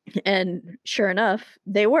 And sure enough,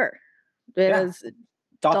 they were. It Yeah. was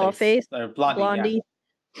Dollface, Or Blondie, yeah.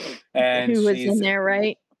 And who was in she's there,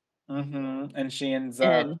 right? and she ends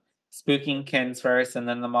up And spooking Kins first, and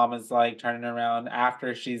then the mom is like turning around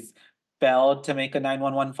after she's failed to make a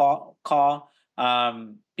 911 call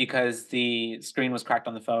because the screen was cracked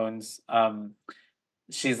on the phones.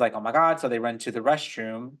 She's like, "Oh my god!" So they run to the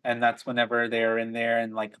restroom, and that's whenever they're in there,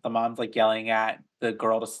 and like the mom's like yelling at the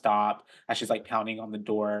girl to stop as she's like pounding on the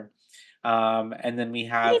door. And then we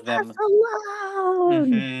have leave us them.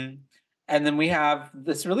 alone. Mhm. And then we have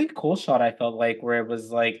this really cool shot, I felt like, where it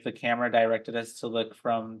was like the camera directed us to look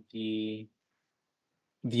from the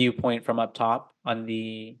viewpoint from up top on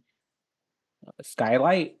the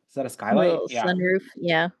skylight. Is that a skylight? Little Yeah. sunroof.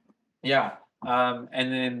 Yeah. Yeah. And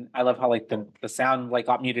then I love how like the sound like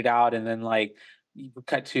got muted out and then like you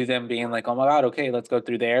cut to them being like, oh my god, okay, let's go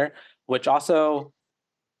through there. Which also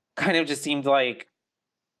kind of just seemed like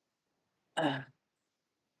uh,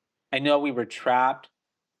 I know we were trapped,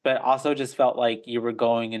 but also just felt like you were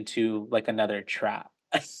going into like another trap.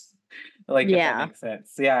 Like if that Yeah. makes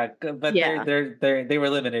sense. Yeah, but Yeah. they were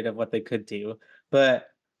limited of what they could do. But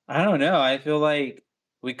I don't know. I feel like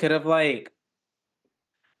we could have like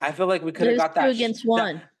I feel like we could It have was got two that against that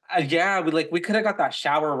one. yeah, we could have got that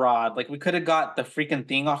shower rod. Like we could have got the freaking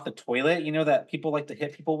thing off the toilet, that people like to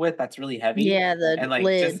hit people with. That's really heavy. Yeah, the And like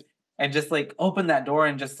lid. just like open that door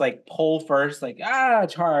and just like pull first, like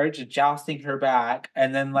charge, jousting her back,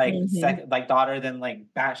 and then like Mhm. second, like daughter, then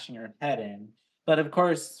like bashing her head in. But of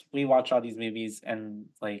course, we watch all these movies and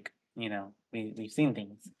like we've seen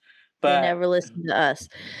things, They but never listened to us.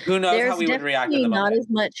 who knows how There's we would react in definitely the not moment? as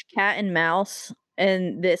much cat and mouse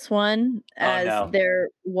in this one Oh as no, there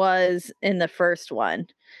was in the first one.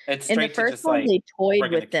 it's In the straight to first just one, like they toyed we're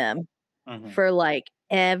gonna. with them Mhm, for, like,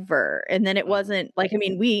 ever, and then it mhm. wasn't like, I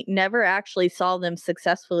mean, we never actually saw them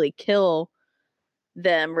successfully kill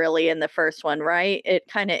them really in the first one, right? It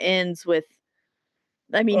kinda ends with,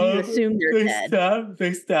 I mean, you assume they're dead.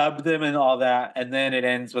 They stabbed them and all that, and then it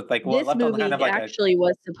ends with like what This left on kind movie of like a. actually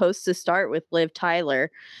was supposed to start with Liv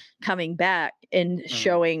Tyler coming back and Mhm.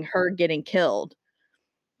 showing her getting killed,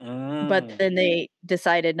 but Mm, then they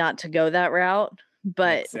decided not to go that route.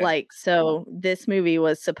 But, makes sense. like, so this movie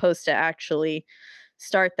was supposed to actually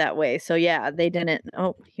start that way. So, yeah, they didn't.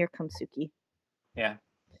 Oh, here comes Suki. Yeah.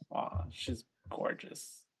 Aw, she's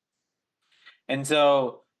gorgeous. And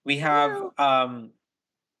so we have Hello.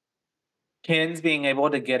 Kins being able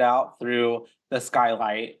to get out through the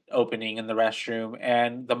skylight opening in the restroom,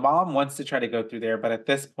 and the mom wants to try to go through there, but at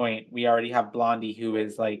this point, we already have Blondie who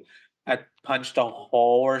is like punched a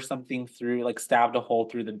hole or something through, like stabbed a hole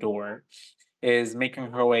through the door, is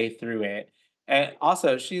making her way through it. And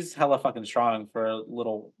also, she's hella fucking strong for a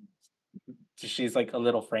little. She's like a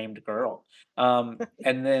little framed girl.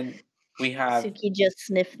 And then we have. Suki just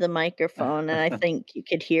sniffed the microphone, and I think you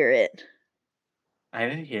could hear it. I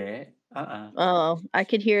didn't hear it. Oh, I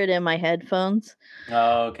could hear it in my headphones,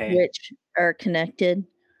 Oh, okay. which are connected.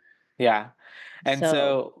 Yeah. And So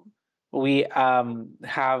so we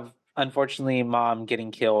have unfortunately mom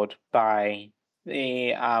getting killed by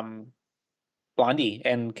the Blondie,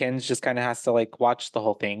 and Ken's just kind of has to like watch the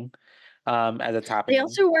whole thing as it's they happening.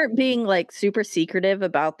 also weren't being, like, super secretive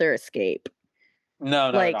about their escape.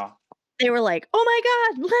 No, not at Like, all. they were like, "Oh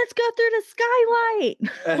my god, let's go through the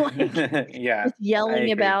skylight!" Like, Yeah, just I yelling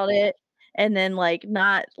agree. about it, and then, like,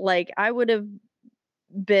 not like, I would've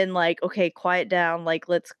been like, "Okay, quiet down, like,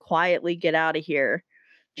 let's quietly get out of here.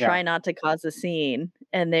 Yeah. Try not to cause a scene,"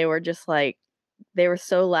 and they were just like they were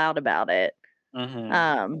so loud about it. Hmm.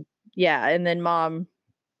 Um, yeah, and then mom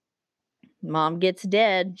gets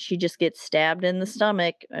dead. She just gets stabbed in the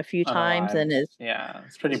stomach a few On a times live. and is Yeah,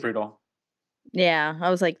 it's pretty brutal. yeah, I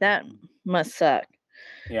was like, Mhm. must suck.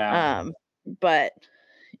 Yeah. But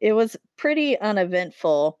it was pretty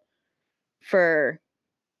uneventful for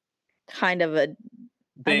kind of a I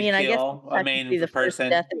Big mean, I guess kill, it's a technically main the first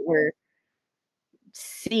death person. that we're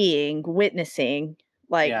witnessing,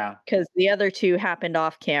 like, Yeah. because the other 2 happened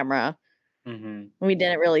off camera. Mhm. We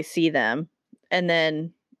didn't really see them. And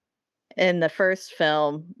then in the first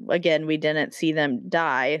film, again, we didn't see them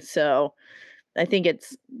die, so I think it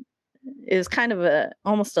was kind of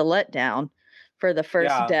almost a letdown for the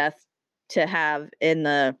first Yeah. death to have in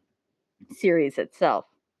the series itself.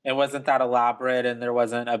 It wasn't that elaborate, and there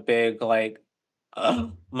wasn't a big, like,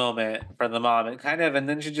 moment for the mom. It kind of and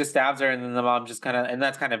then she just stabs her, and then the mom just kinda and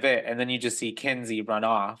that's kind of it, and then you just see Kinsey run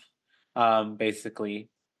off, basically.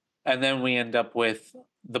 And then we end up with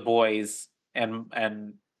the boys and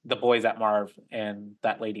the boys at Marv and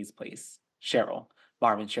that lady's place, Cheryl,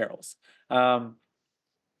 Marv and Cheryl's. Um,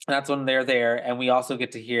 that's when they're there, and we also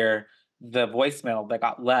get to hear the voicemail that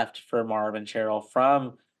got left for Marv and Cheryl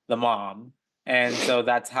from the mom. And so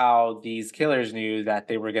that's how these killers knew that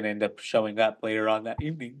they were going to end up showing up later on that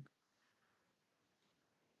evening.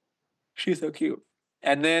 She's so cute.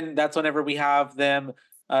 And then that's whenever we have them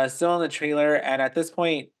still in the trailer. And at this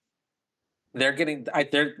point, they're getting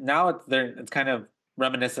they're now it's kind of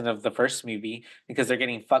reminiscent of the first movie because they're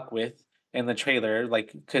getting fucked with in the trailer,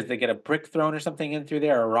 like because they get a brick thrown or something in through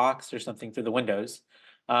there or rocks or something through the windows.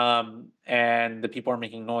 And the people are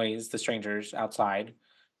making noise, the strangers outside.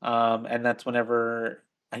 And that's whenever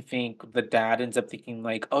I think the dad ends up thinking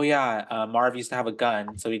like, oh yeah, Marv used to have a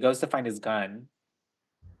gun. So he goes to find his gun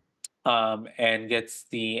and gets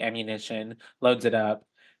the ammunition, loads it up,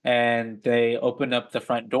 and they open up the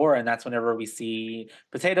front door, and that's whenever we see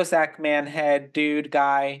potato sack man head dude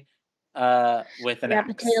guy with an Yeah, axe.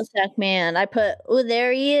 potato sack man. I put, oh,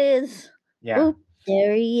 there he is. Yeah. Oh,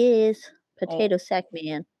 there he is. Oh, Potato sack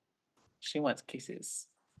man. she wants kisses.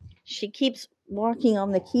 She keeps walking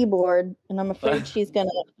on the keyboard, and I'm afraid she's gonna.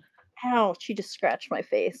 Ow! She just scratched my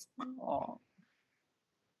face. Oh.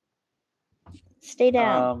 Stay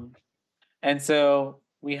down. And so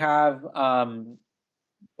we have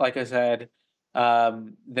like I said,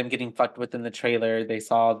 them getting fucked with in the trailer. They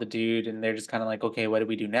saw the dude and they're just kind of like, okay, what do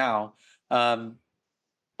we do now? Um,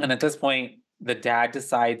 and at this point, the dad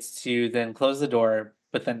decides to then close the door,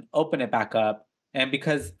 but then open it back up. And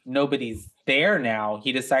because nobody's there now,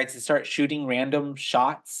 he decides to start shooting random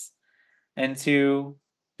shots into.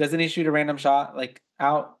 Doesn't he shoot a random shot like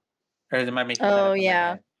out? Or am I making that Oh up in my yeah.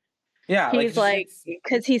 head? Yeah, He's like,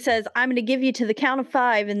 because he says, "I'm going to give you to the count of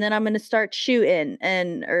 5, and then I'm going to start shooting,"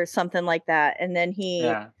 and or something like that. And then he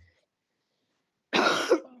yeah.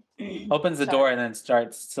 Opens the door and then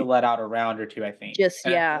starts to let out a round or two, I think. Just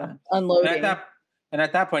unloading. And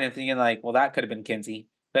at that point, I'm thinking like, well, that could have been Kinsey.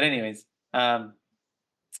 But anyways,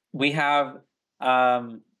 we have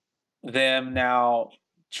them now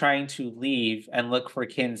trying to leave and look for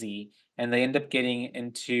Kinsey, and they end up getting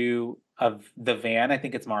into the van. I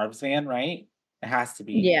think it's Marv's van, right? It has to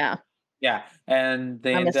be. Yeah. Yeah, and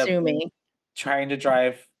they I'm end up assuming trying to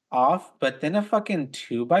drive off, but then a fucking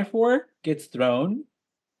 2x4 gets thrown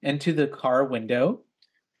into the car window.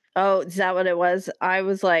 Oh, is that what it was? I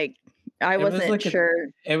was like, I wasn't like sure.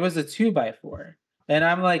 It was a 2x4. And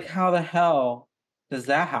I'm like, how the hell does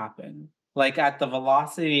that happen? Like at the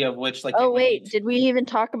velocity of which like Oh wait, did we even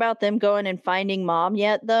talk about them going and finding mom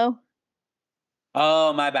yet though?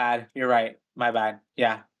 Oh, my bad. You're right. My bad.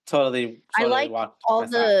 Yeah. Totally I like all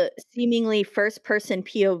the seemingly first person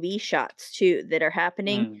POV shots too that are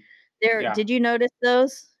happening. Yeah. Did you notice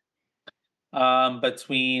those?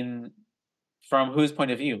 Between from whose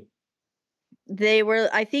point of view?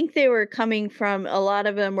 I think they were coming from a lot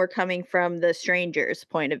of them were coming from the stranger's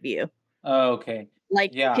point of view. Oh, okay.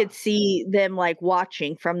 Like you could see them like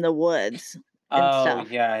watching from the woods and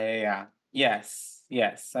stuff. Yeah. Yes.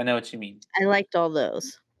 I know what you mean. I liked all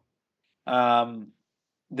those.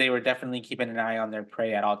 They were definitely keeping an eye on their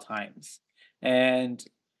prey at all times. And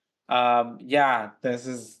yeah, this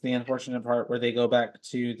is the unfortunate part where they go back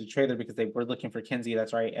to the trailer because they were looking for Kinsey,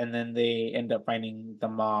 that's right. And then they end up finding the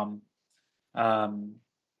mom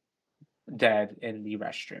dead in the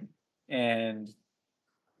restroom. And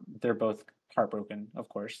they're both heartbroken, of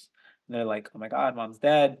course. And they're like, oh my God, mom's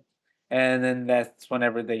dead. And then that's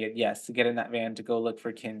whenever they get in that van to go look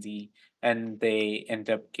for Kinsey, and they end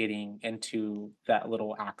up getting into that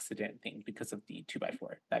little accident thing because of the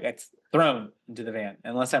 2x4 that gets thrown into the van.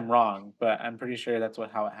 Unless I'm wrong, but I'm pretty sure that's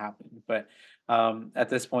how it happened. But at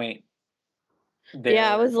this point,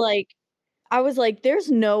 I was like,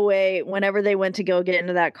 there's no way. Whenever they went to go get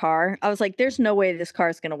into that car, I was like, there's no way this car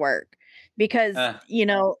is gonna work because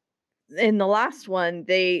in the last one,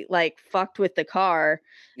 they, like, fucked with the car.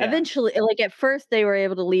 Yeah. Eventually, like, at first, they were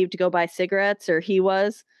able to leave to go buy cigarettes, or he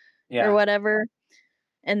was, or Yeah. whatever,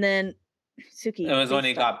 and then It Suki, was when please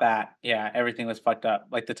he stop. got back. Yeah, everything was fucked up.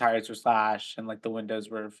 Like the tires were slashed and like the windows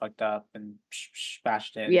were fucked up and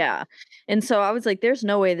bashed in. Yeah, and so I was like, "There's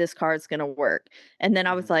no way this car is gonna work," and then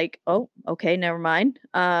I was Mhm. like, "Oh, okay, never mind,"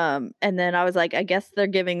 and then I was like, "I guess they're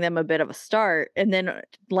giving them a bit of a start," and then,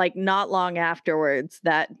 like, not long afterwards,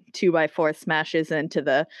 that 2 by 4 smashes into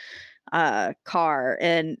the, car,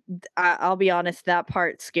 and I'll be honest, that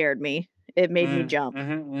part scared me. It made me jump.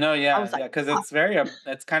 No, I was yeah, like, yeah, because "Fuck." it's very,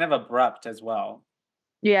 it's kind of abrupt as well.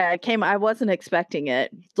 Yeah, I wasn't expecting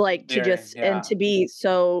it, like, to Very, just and yeah. to be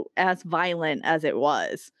so as violent as it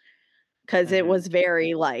was, because it hmm was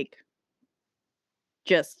very, like,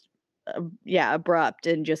 just, yeah, abrupt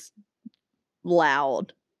and just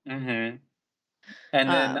loud. hmm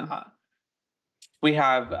And then Um, we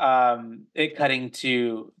have it cutting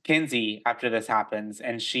to Kinsey after this happens,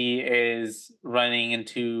 and she is running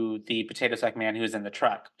into the potato sack man who's in the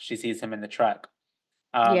truck. She sees him in the truck.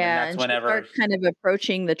 And yeah, that's and she whenever, starts kind of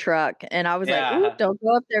approaching the truck, and I was like, "Ooh, yeah. don't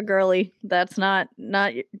go up there, girly. That's not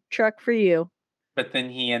y truck for you." But then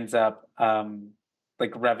he ends up,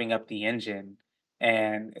 like, revving up the engine,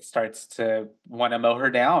 and it starts to wanna mow her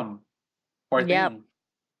down. Poor Yep, thing.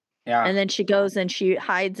 Yeah. and then she goes and she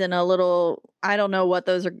hides in a little, I don't know what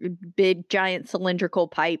those are, big, giant cylindrical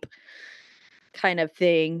pipe kind of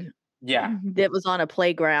thing Yeah. that was on a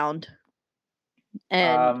playground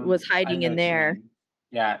and was I hiding know in what you there, mean.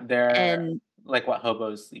 Yeah, they're and like what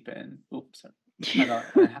hobos sleep in. Oops,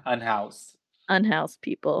 sorry. Unhoused. unhoused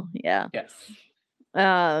people, yeah. Yes.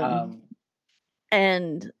 Um, Um,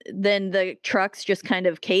 and then the truck's just kind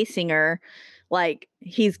of casing her, like,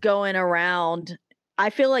 he's going around. I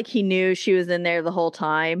feel like he knew she was in there the whole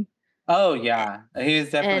time oh, yeah.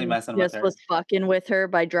 He's definitely and messing with just was her. fucking with her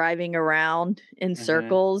by driving around in Mhm,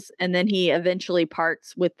 circles, and then he eventually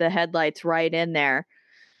parks with the headlights right in there,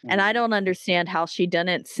 and I mhm. don't understand how she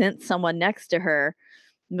didn't sense someone next to her,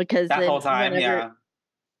 because That then whole time, whenever yeah.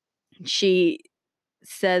 she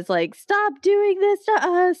says, like, "Stop doing this to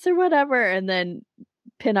us," or whatever, and then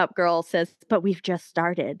pinup girl says, "But we've just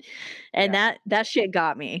started." And Yeah. that shit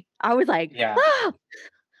got me. I was like, Yeah. "Ah!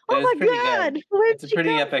 It Oh was pretty my god, good. where It's did a she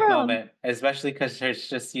pretty come epic from?" moment, especially because there's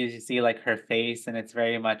just you see, like, her face, and it's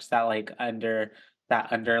very much that, like, under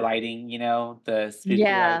lighting, the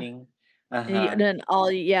spooky Yeah, lighting. and Uh-huh. then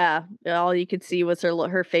all you could see was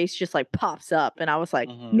her face just, like, pops up, and I was like,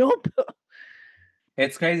 Mhm. "Nope."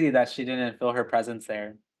 It's crazy that she didn't feel her presence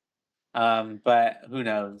there. But who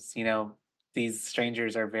knows, these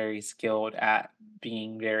strangers are very skilled at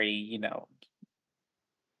being very,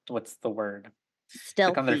 what's the word?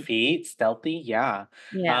 Quick on their Stealthy. feet, stealthy, yeah.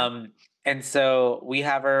 Yeah. Um, and so we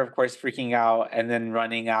have her, of course, freaking out and then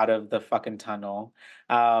running out of the fucking tunnel.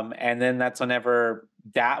 And then that's whenever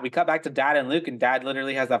Dad, we cut back to Dad and Luke, and Dad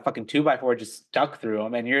literally has that fucking 2x4 just stuck through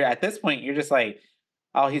him. And you're at this point, you're just like,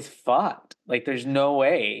 oh, he's fucked. Like, there's no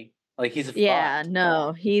way. Like, he's Yeah, fucked.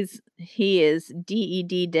 no, he is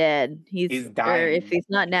DED dead. He's He's or if dying. he's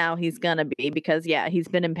not now, he's gonna be, because, yeah, he's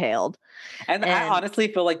been impaled. And I And honestly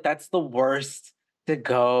feel like that's the worst to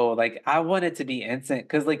go. Like, I want it to be instant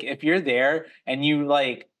because, like, if you're there and you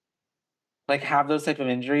have those type of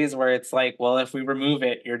injuries where it's like, well, if we remove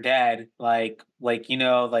it, you're dead. Like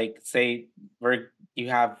say you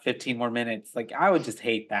have 15 more minutes. Like, I would just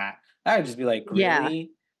hate that. I would just be like, yeah,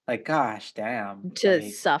 really? Like, gosh, damn. to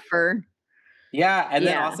Like, suffer. yeah. And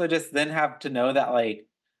then Yeah. also just then have to know that like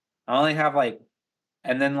I only have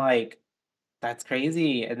and then that's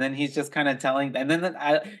crazy. And then he's just kind of telling, and then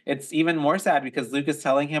it's even more sad because Luke is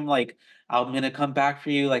telling him like, "I'm gonna come back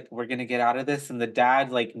for you. Like, we're gonna get out of this." And the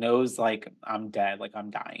dad like knows like I'm dead, like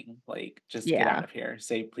I'm dying. Like, just get out Yeah. of here.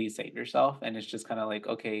 Please save yourself. And it's just kind of like,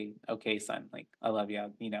 okay, okay, son. Like, I love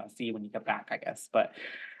you. See you when you get back, I guess. But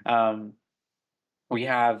um, we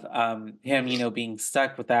have him, being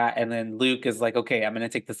stuck with that, and then Luke is like, okay, I'm gonna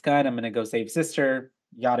take this gun. I'm gonna go save sister.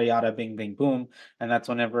 Yada yada, bing bing boom. And that's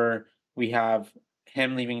whenever we have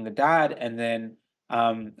him leaving the dad, and then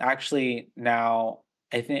actually now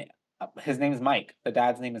I think his name is Mike. The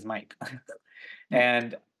dad's name is Mike,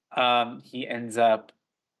 and he ends up,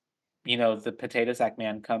 the potato sack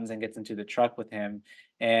man comes and gets into the truck with him,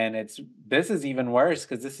 and this is even worse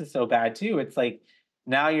because this is so bad too. It's like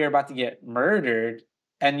now you're about to get murdered,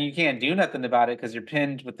 and you can't do nothing about it because you're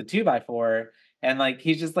pinned with the 2x4, and like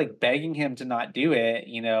he's just like begging him to not do it,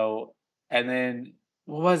 and then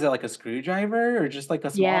what was it, like a screwdriver or just like a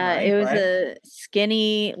small Yeah, knife, it was right? a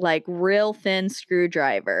skinny, like, real thin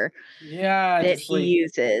screwdriver Yeah, that just he like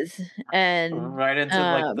uses, and, right into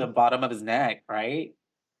like the bottom of his neck, right?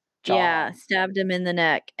 yeah, Jaw. stabbed him in the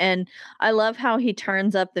neck, and I love how he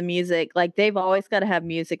turns up the music, like, they've always gotta have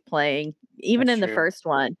music playing. Even That's in the true. first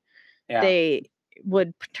one, Yeah. they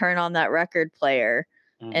would turn on that record player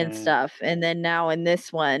and Mm-hmm. stuff, and then now in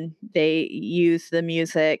this one, they use the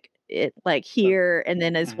music, like, here and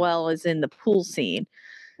then as Mhm. well as in the pool scene,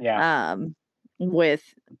 Yeah. um,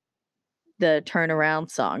 with the turnaround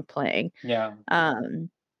song playing. Yeah. Um,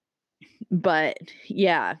 but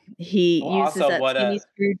yeah, he Well, uses also that what skinny a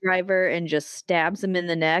screwdriver and just stabs him in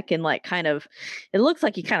the neck and like kind of it looks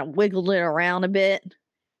like he kind of wiggled it around a bit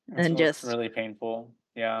it and looks just really painful.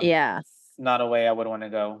 Yeah. yeah. It's not a way I would want to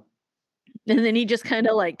go. And then he just kind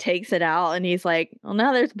of like takes it out and he's like, "Well,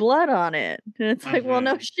 now there's blood on it." And it's like, "Well,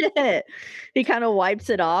 no Hmm. shit." He kind of wipes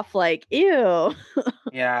it off like, "Ew."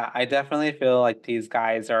 Yeah, I definitely feel like these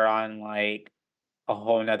guys are on like a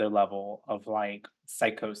whole nother level of like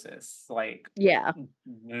psychosis. Like, Yeah,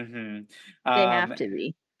 hmm they have um, to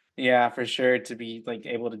be. yeah, for sure to be like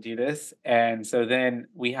able to do this. And so then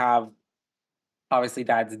we have obviously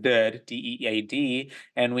dad's dead, Dead,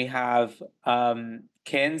 and we have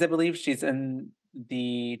Kins, I believe she's in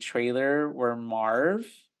the trailer where Marv.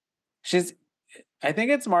 She's I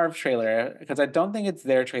think it's Marv's trailer because I don't think it's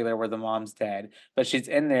their trailer where the mom's dead, but she's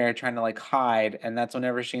in there trying to like hide, and that's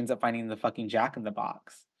whenever she ends up finding the fucking Jack in the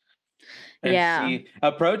Box. And Yeah. she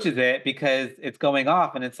approaches it because it's going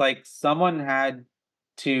off, and it's like someone had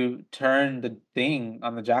to turn the thing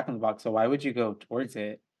on the Jack in the Box. So why would you go towards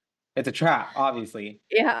it? It's a trap, obviously.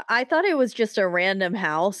 Yeah, I thought it was just a random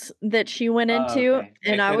house that she went Oh, into, okay.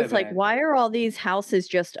 and It I could have was like, been. "Why are all these houses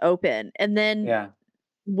just open?" And then Yeah.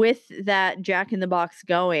 with that Jack in the Box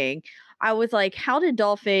going, I was like, "How did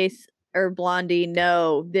Dollface or Blondie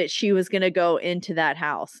know that she was gonna go into that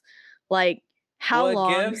house?" Like, how Well, it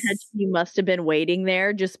long had gives she must have been waiting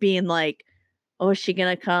there just being like, "Oh, is she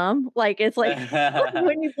gonna come?" Like, it's like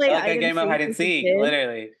when you play like hide a and game of seek hide and as a seek, kid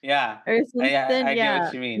literally. Yeah. or I something, I get yeah,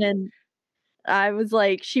 what you mean. and I was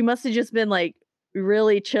like, she must have just been, like,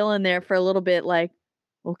 really chilling there for a little bit, like,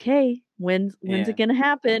 "Okay, when's it Yeah. gonna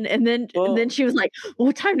happen?" And then Well, she was like,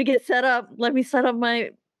 "Oh, time to get set up. Let me set up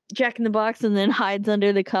my Jack in the Box," and then hides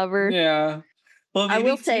under the cover. yeah. Well, I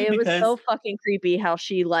will maybe say too it was so because fucking creepy how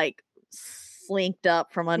she, like, slinked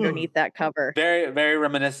up from underneath that cover. very, very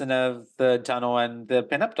reminiscent of the tunnel and the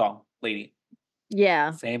pinup doll lady.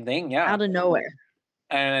 Yeah, Same thing, yeah. out of nowhere.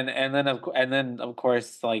 And then of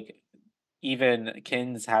course, like even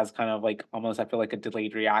Kins has kind of like almost I feel like a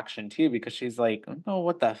delayed reaction too because she's like, "Oh,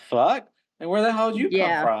 what the fuck? Like, where the hell did you come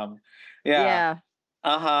Yeah, from?" Yeah. yeah.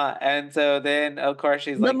 Uh-huh. And so then of course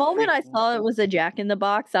she's The like moment I freaking. saw it was a Jack in the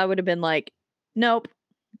Box, I would have been like, "Nope,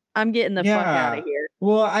 I'm getting the fuck out of Yeah. here."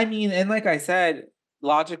 Well, I mean, and like I said,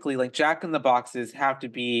 logically, like Jack in the Boxes have to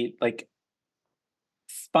be like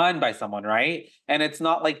spun by someone, right? And it's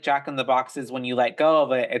not like Jack in the Boxes when you let go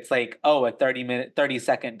of it, it's like, oh, a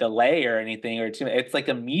 30-second delay or anything, or two. It's like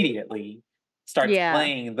immediately starts Yeah.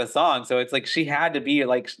 playing the song. So it's like she had to be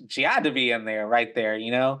like she had to be in there right there,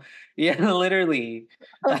 you know? Yeah, literally.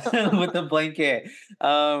 With the blanket.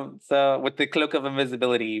 So with the cloak of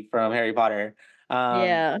invisibility from Harry Potter. Um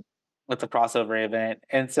Yeah. with the crossover event.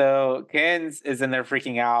 And so Kens is in there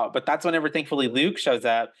freaking out, but that's whenever thankfully Luke shows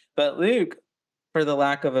up. But Luke, for the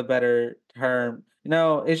lack of a better term,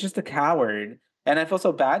 no, is just a coward. And I feel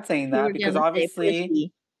so bad saying You that were because gonna say obviously,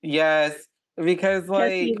 pussy, yes, because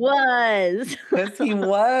 'cause he like was. he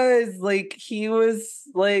was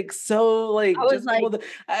like so I like was like,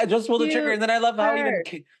 just pull the trigger, "Shoot and then I love how even her.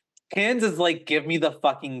 Kens is like, give me the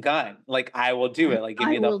fucking gun, like I will do it, like give I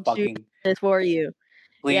me the will do fucking this for you."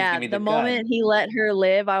 please give Yeah, me the the gun. moment he let her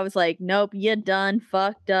live, I was like, "Nope, you done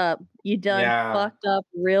fucked up. You done Yeah. fucked up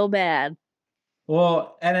real bad."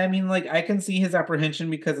 Well, and I mean, like, I can see his apprehension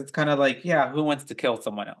because it's kind of like, yeah, who wants to kill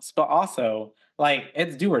someone else? But also, like,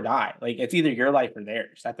 it's do or die. Like, it's either your life or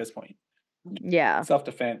theirs at this point. Yeah. Self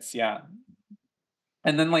defense, yeah.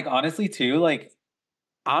 And then, like, honestly, too, like,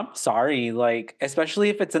 I'm sorry, like, especially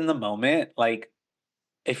if it's in the moment, like,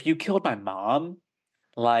 if you killed my mom,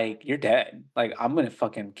 like, you're dead. Like, I'm gonna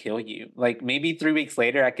fucking kill you. Like, maybe 3 weeks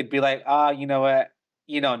later, I could be like, ah, you know what?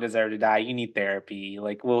 You don't deserve to die. You need therapy.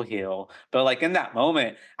 Like, we'll heal. But like in that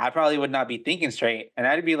moment, I probably would not be thinking straight. And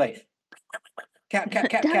I'd be like, cat, cat,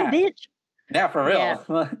 cat, Die, cat. bitch. Yeah, for Yeah.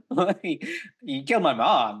 real. Like, you killed my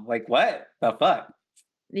mom. Like, what the fuck?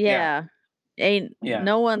 Yeah. Yeah. Ain't Yeah.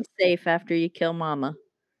 no one's safe after you kill mama.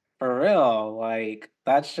 For real, like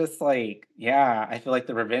that's just like, yeah, I feel like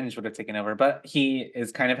the revenge would have taken over. But he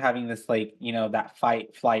is kind of having this like, that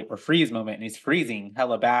fight, flight, or freeze moment, and he's freezing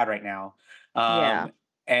hella bad right now. Yeah.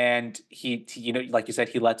 And like you said,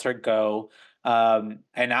 he lets her go. And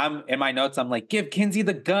I'm in my notes, I'm like, give Kinsey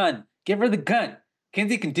the gun, give her the gun.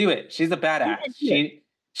 Kinsey can do it. She's a He badass. can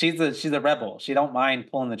do it. She's a rebel. She don't mind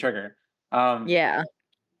pulling the trigger. Yeah.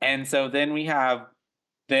 And so then we have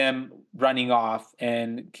them running off,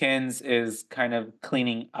 and Kins is kind of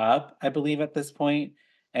cleaning up, I believe, at this point.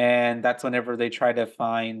 And that's whenever they try to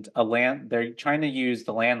find a land. They're trying to use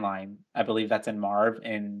the landline. I believe that's in Marv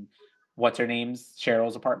in what's her name's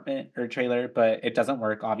Cheryl's apartment or trailer, but it doesn't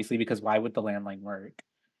work obviously because why would the landline work?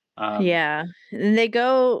 Um, Yeah. And they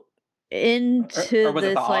go or into was it the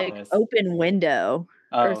this like office? open window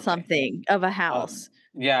Oh, or okay. something of a house.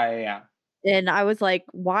 Yeah. And I was like,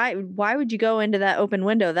 why would you go into that open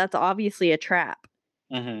window? That's obviously a trap.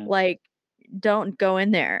 Mm-hmm. Like, don't go in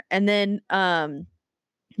there. And then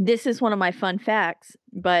this is one of my fun facts,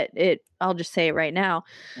 but I'll just say it right now.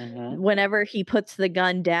 Mm-hmm. Whenever he puts the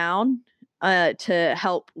gun down to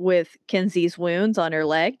help with Kinsey's wounds on her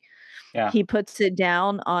leg, Yeah. he puts it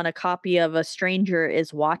down on a copy of A Stranger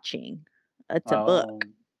Is Watching. It's a Oh, book.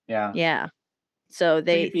 yeah. Yeah. So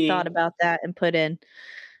they thought Creepy. about that and put in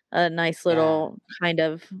a nice Yeah. little kind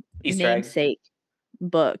of Easter egg. namesake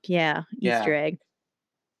book. Yeah, Easter Yeah. egg.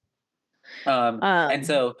 And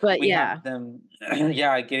so But we yeah, have them,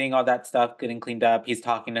 yeah, getting all that stuff, getting cleaned up. He's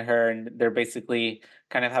talking to her, and they're basically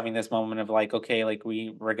kind of having this moment of like, okay, like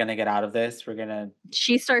we're gonna get out of this. We're gonna.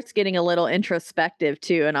 she starts getting a little introspective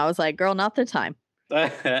too, and I was like, "Girl, not the time.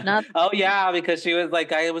 Not Oh yeah, because she was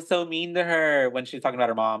like, I was so mean to her when she was talking about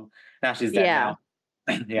her mom. Now she's dead yeah." now.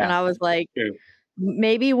 And Yeah, I was like, true.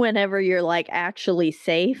 "Maybe whenever you're like actually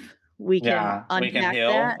safe, we can Yeah, we can unpack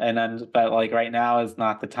heal, that." and then, but like right now is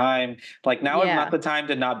not the time. Like now is not Yeah. the time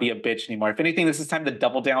to not be a bitch anymore. If anything, this is time to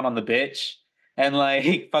double down on the bitch and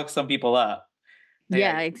like fuck some people up. Yeah,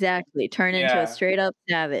 Yeah, exactly. Turn into a yeah. straight up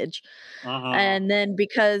savage. Uh-huh. And then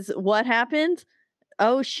because what happened?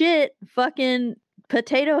 Oh shit, fucking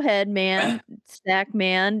potato head man, stack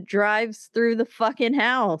man drives through the fucking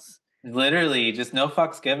house. Literally, just no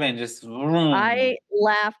fucks given. Just vroom. I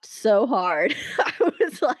laughed so hard. I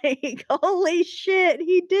was like, "Holy shit,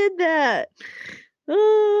 he did that."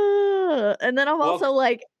 And then I'm Well, also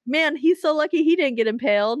like, "Man, he's so lucky he didn't get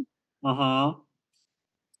impaled." uh-huh.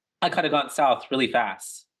 I could have gone south really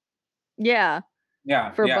fast. Yeah,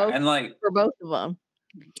 Yeah, for yeah. both And like, for both of them.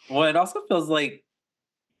 well, it also feels like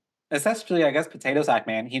essentially, I guess, potato sack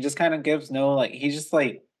man. He just kind of gives no like. He's just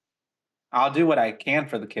like, I'll do what I can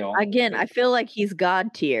for the kill. Again, I feel like he's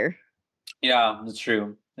god tier. Yeah, it's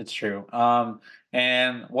true. It's true.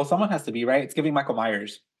 And well, someone has to be right. It's giving Michael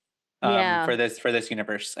Myers, Yeah. for this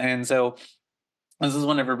universe, and so this is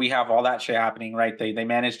whenever we have all that shit happening, right? They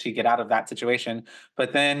manage to get out of that situation,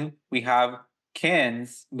 but then we have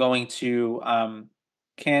Ken's going to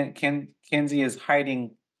Kenzie is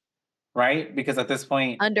hiding, right? Because at this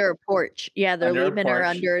point, Under a porch. Yeah, they're under a leaving her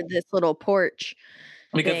porch, under this little porch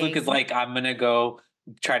because Luke is thing. like, I'm gonna go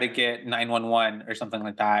try to get 911 or something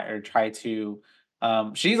like that, or try to.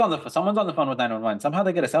 Someone's on the phone with 911. Somehow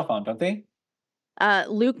they get a cell phone, don't they?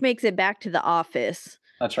 Luke makes it back to the office,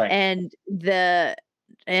 That's right. and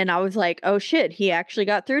I was like, "Oh shit, he actually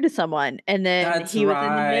got through to someone." And then That's he was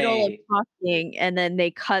in the middle of right. talking, and then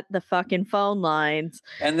they cut the fucking phone lines.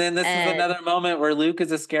 And then this is And another moment where Luke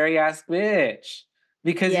is a scary ass bitch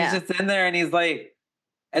because he's yeah, just in there and he's like,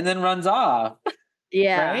 and then runs off,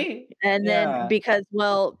 yeah. right? And then Yeah, because,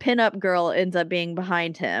 well, pinup girl ends up being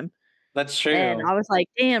behind him. that's And true. I was like,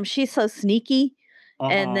 "Damn, she's so sneaky."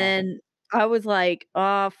 And Uh-huh. then I was like,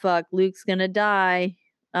 "Oh, fuck, Luke's gonna die."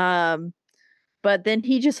 Um, but then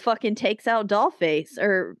he just fucking takes out Dollface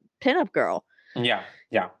or Pinup Girl. Yeah,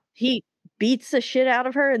 yeah. He beats the shit out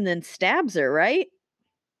of her and then stabs her, right?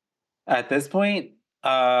 At this point,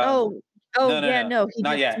 Oh, no, no, yeah, no, no, he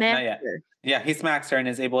not just yet, not smashed yet. her. Yeah, he smacks her and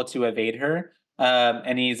is able to evade her,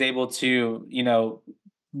 and he's able to,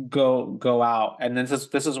 go out. And then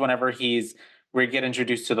this is whenever we get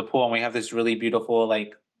introduced to the pool, and we have this really beautiful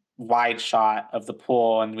like wide shot of the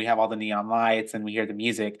pool, and we have all the neon lights, and we hear the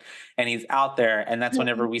music, and he's out there, and that's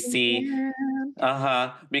whenever we see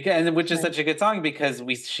because which is such a good song because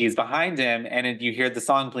she's behind him, and you hear the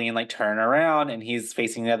song playing like turn around, and he's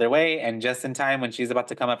facing the other way, and just in time when she's about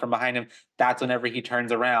to come up from behind him, that's whenever he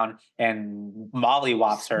turns around and Molly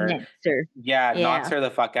wops her. Smacks her. Yeah, knocks Yeah. her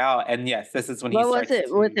the fuck out. And yes, this is when he What was starts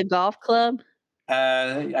it, with to the golf club?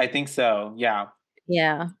 I think so. Yeah.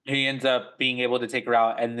 Yeah. He ends up being able to take her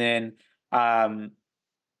out, and then um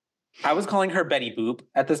I was calling her Betty Boop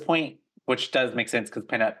at this point, which does make sense because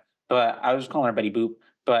pinup. But I was just calling her Betty Boop,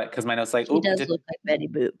 but because my note's like, She does look like Betty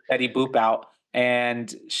Boop. Betty Boop out,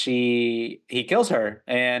 and he kills her.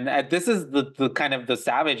 And this is the kind of the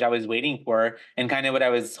savage I was waiting for, and kind of what I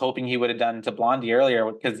was hoping he would have done to Blondie earlier,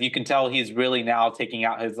 because you can tell he's really now taking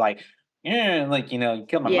out his like, yeah, like, you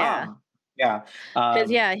killed my mom. Yeah. Because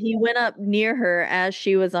he went up near her as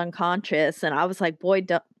she was unconscious, and I was like, boy,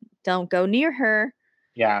 don't go near her.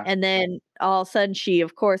 Yeah. And then all of a sudden she,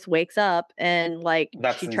 of course, wakes up and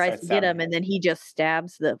she tries to get him, and then he just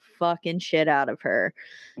stabs the fucking shit out of her.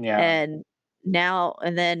 Yeah. And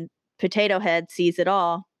then Potato Head sees it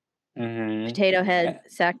all. Mm-hmm. Potato Head,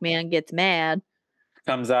 Sackman gets mad.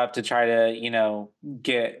 Comes up to try to,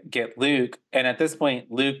 get Luke. And at this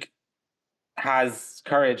point, Luke has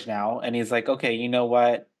courage now. And he's like, okay, you know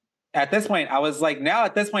what? At this point, I was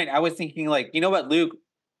thinking like, you know what, Luke,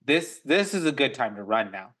 this is a good time to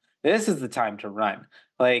run now. This is the time to run.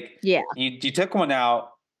 Like, yeah, you took one out.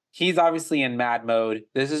 He's obviously in mad mode.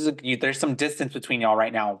 There's some distance between y'all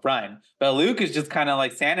right now. Run. But Luke is just kind of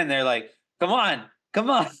like standing there like, come on.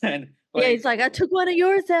 Like, he's like, I took one of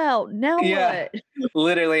yours out. Now what?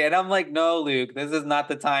 Literally. And I'm like, no, Luke, this is not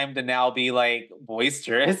the time to now be like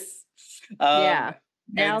boisterous.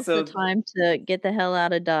 Now's the time to get the hell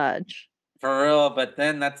out of Dodge. For real. But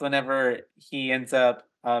then that's whenever he ends up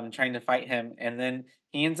trying to fight him, and then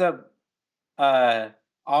he ends up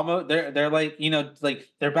almost they're like, like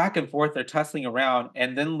they're back and forth, they're tussling around,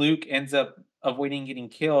 and then Luke ends up avoiding getting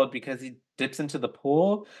killed because he dips into the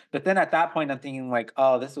pool. But then at that point I'm thinking like,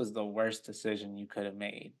 oh, this was the worst decision you could have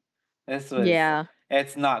made. It's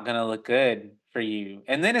not gonna look good for you.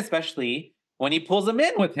 And then especially when he pulls him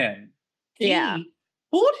in with him. He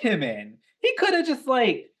pulled him in. He could have just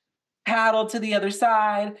like paddled to the other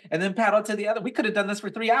side and then paddled to the other. We could have done this for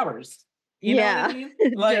 3 hours. You know what I mean?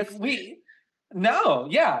 Like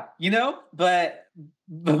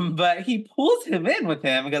but he pulls him in with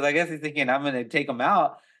him because I guess he's thinking I'm going to take him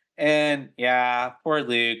out. And poor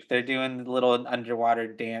Luke. They're doing the little underwater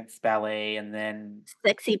dance ballet, and then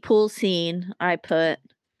sexy pool scene I put.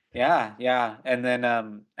 Yeah. And then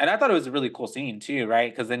and I thought it was a really cool scene too,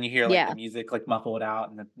 right? Because then you hear like the music like muffled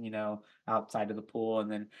out and outside of the pool.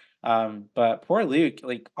 And then but poor Luke,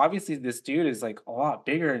 like obviously this dude is like a lot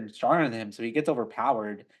bigger and stronger than him, so he gets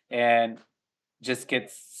overpowered and just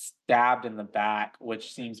gets stabbed in the back,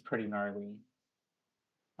 which seems pretty gnarly.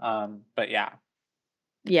 But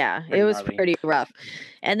it was gnarly. Pretty rough.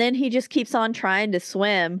 And then he just keeps on trying to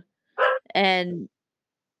swim, and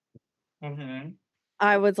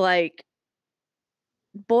I was like,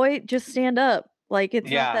 boy, just stand up. Like, it's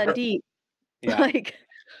not that deep. Like,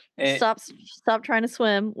 stop trying to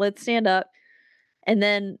swim. Let's stand up. And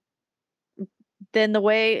then the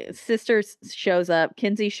way Sister shows up,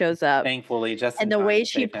 Kinsey shows up. Thankfully, and the way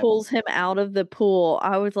she pulls him out of the pool,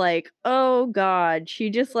 I was like, oh God, she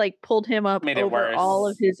just like pulled him up over all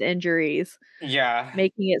of his injuries. Yeah.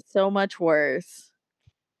 Making it so much worse.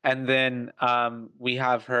 And then we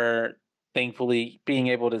have her thankfully being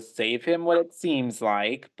able to save him, what it seems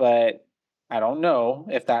like, but I don't know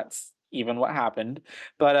if that's even what happened.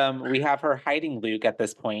 But we have her hiding Luke at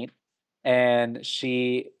this point, and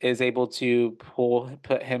she is able to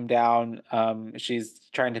put him down. She's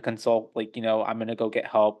trying to consult, like, I'm gonna go get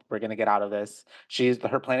help. We're gonna get out of this.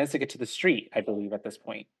 Her plan is to get to the street, I believe, at this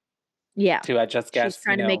point. Yeah. To just guess. She's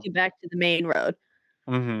trying to make it back to the main road.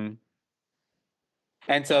 Mm-hmm.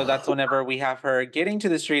 And so that's whenever we have her getting to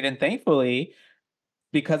the street, and thankfully,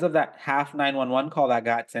 because of that half 911 call that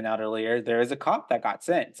got sent out earlier, there is a cop that got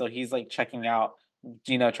sent. So he's like checking out,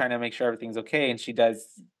 trying to make sure everything's okay. And she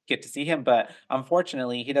does get to see him, but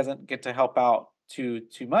unfortunately, he doesn't get to help out too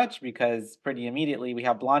much, because pretty immediately we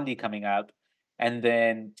have Blondie coming up and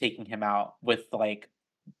then taking him out with like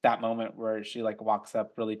that moment where she like walks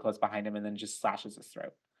up really close behind him and then just slashes his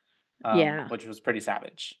throat. Which was pretty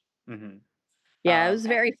savage. Mm-hmm. Yeah, it was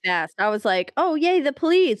very fast. I was like, oh, yay, the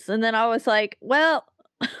police. And then I was like, well,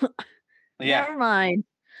 never mind.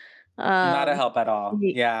 Not a help at all.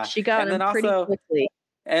 She got him pretty quickly.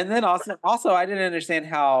 And then also, I didn't understand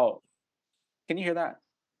how. Can you hear that?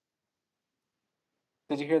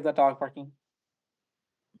 Did you hear that dog barking?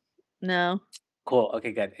 No. Cool.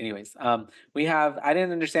 Okay, good. Anyways, I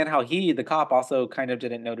didn't understand how the cop also kind of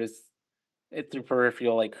didn't notice it through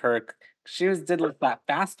peripheral, like her. She did like that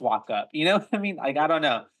fast walk up. You know what I mean? Like, I don't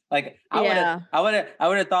know. Like, I would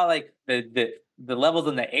have thought like the levels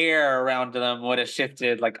in the air around them would have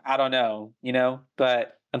shifted. Like, I don't know,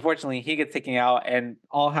 but unfortunately he gets taken out and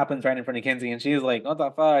all happens right in front of Kinsey, and she's like, what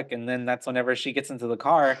the fuck? And then that's whenever she gets into the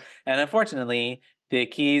car, and unfortunately the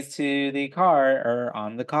keys to the car are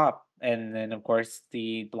on the cop. And then of course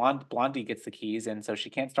the blondie gets the keys, and so she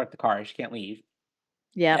can't start the car. She can't leave.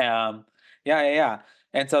 Yeah. Yeah.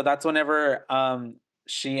 And so that's whenever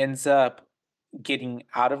she ends up getting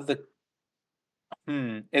out of the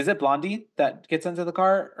is it Blondie that gets into the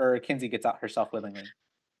car, or Kinsey gets out herself willingly?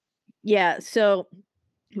 Yeah, so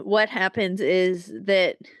what happens is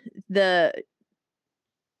that the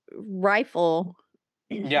rifle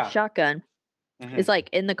Yeah. shotgun is, Mhm. like,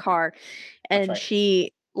 in the car, That's and right.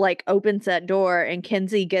 she, like, opens that door, and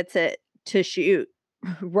Kinsey gets it to shoot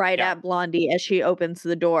right Yeah. at Blondie as she opens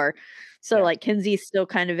the door. So, Yeah. like, Kinsey's still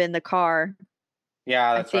kind of in the car,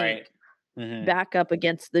 Yeah, I that's think, right. Mhm. back up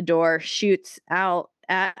against the door, shoots out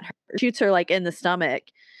at her, shoots her, like, in the stomach,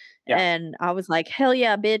 Yeah. and I was like, "Hell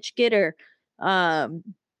yeah, bitch, get her."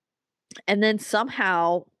 Um, and then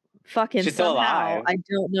She's still alive. I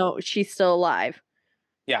don't know, she's still alive.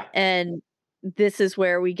 Yeah. And this is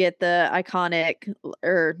where we get the iconic,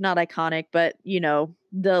 or not iconic, but,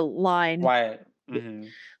 the line, Why mhm.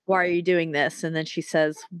 "Why are you doing this?" And then she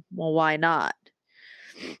says, "Well, why not?"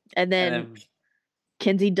 And And then then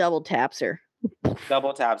Kinsey double taps her,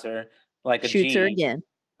 double taps her like a shoots her G. again.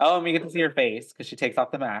 Oh, and we get to see her face because she takes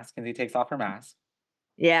off the mask, and he takes off her mask.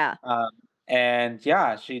 Yeah. Um, and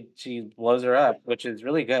yeah, she blows her up, which is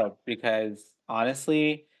really good because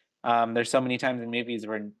honestly, there's so many times in movies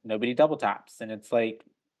where nobody double taps, and it's like,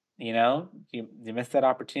 you miss that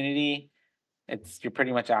opportunity. You're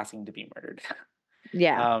pretty much asking to be murdered.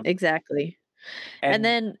 Yeah, Um, exactly. And and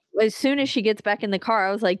then as soon as she gets back in the car,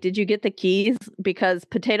 I was like, "Did you get the keys?" Because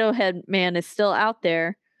Potato Head Man is still out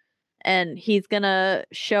there, and he's gonna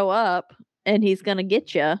show up, and he's gonna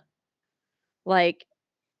get you. Like,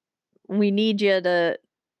 we need you to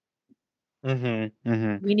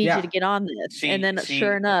yeah, get on this. And she then sure she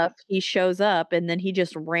enough, he shows up, and then he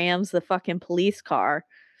just rams the fucking police car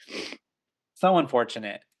so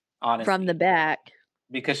unfortunate, from the honestly. back.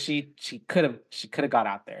 Because she could have got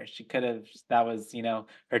out there. She could have that was,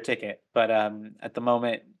 her ticket. But at the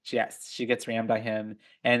moment, yes, she gets rammed by him.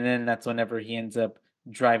 And then that's whenever he ends up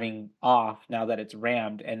driving off now that it's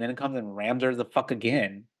rammed, and then it comes and rams her the fuck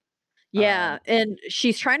again. Yeah, Um and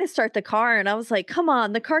she's trying to start the car, and I was like, "Come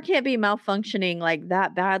on, the car can't be malfunctioning, like,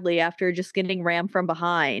 that badly after just getting rammed from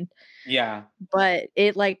behind." yeah, But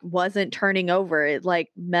it, like, wasn't turning over, it, like,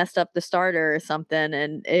 messed up the starter or something,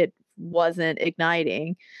 and it wasn't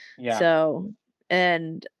igniting. yeah, So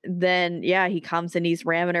and then, yeah, he comes and he's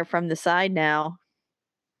ramming her from the side now,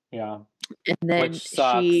 yeah. and then Which she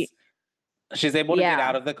sucks. She's able to get yeah,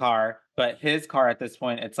 out of the car, but his car at this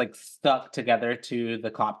point, it's like stuck together to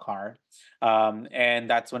the cop car. And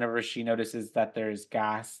that's whenever she notices that there's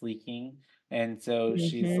gas leaking. And so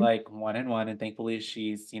she's mhm, like one and one. And thankfully,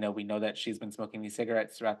 we know that she's been smoking these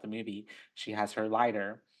cigarettes throughout the movie. She has her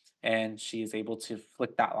lighter, and she is able to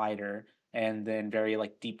flick that lighter, and then very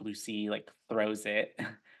like Deep Blue Sea, like throws it,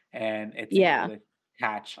 and it's able yeah, to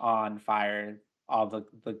catch on fire all the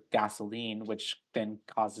gasoline, which then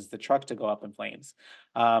causes the truck to go up in flames.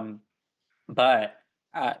 Um, but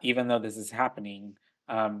even though this is happening,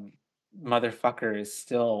 um, motherfucker is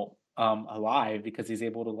still alive because he's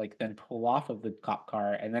able to like then pull off of the cop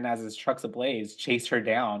car, and then as his truck's ablaze, chase her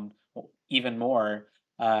down even more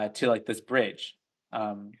to like this bridge.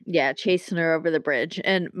 Um, yeah, chasing her over the bridge,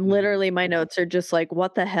 and mhm. literally my notes are just like,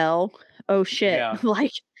 "What the hell? Oh, shit." Yeah.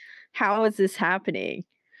 Like, how is this happening?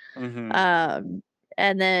 Hmm. Um,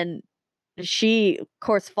 and then she, of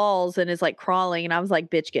course, falls and is, like, crawling, and I was like,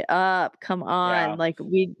 "Bitch, get up, come on, Yeah. like,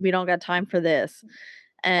 we don't got time for this."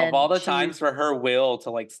 Of And all the she's times for her will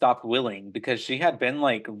to like stop willing, because she had been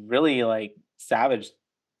like really like savage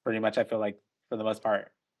pretty much, I feel like, for the most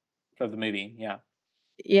part of the movie. Yeah.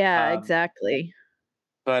 yeah, Um exactly.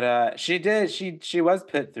 but she was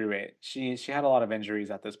put through it. She had a lot of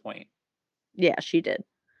injuries at this point. Yeah, she did.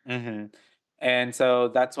 Hmm. And so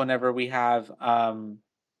that's whenever we have um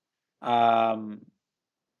there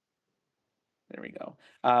we go.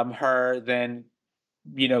 Her then,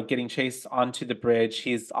 getting chased onto the bridge.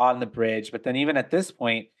 He's on the bridge, but then even at this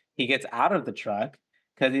point, he gets out of the truck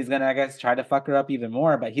because he's gonna, I guess, try to fuck her up even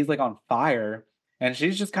more. But he's like on fire, and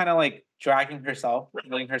she's just kind of like dragging herself,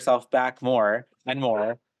 pulling herself back more and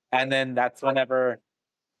more. And then that's whenever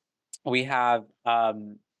we have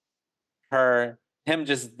her him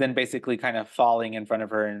just then basically kind of falling in front of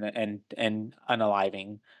her and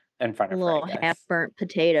unaliving in front A of her, I little guess. half-burnt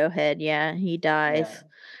potato head, yeah, he Yeah. dies.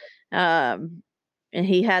 Um, and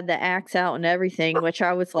he had the axe out and everything, which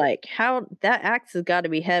I was like, "How that axe has gotta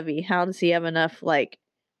be heavy. How does he have enough, like,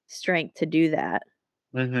 strength to do that?"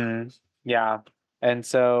 Yeah. And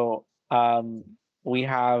so we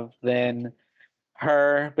have then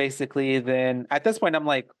her basically. Then at this point, I'm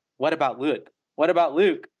like, what about Luke? What about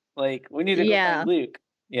Luke? Like, we need to go find Yeah. Luke.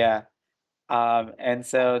 Yeah. And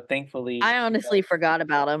so thankfully I honestly forgot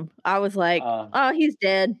about him. I was like, uh, "Oh, he's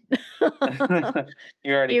dead."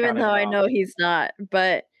 you already Even counted though him I out. know he's not,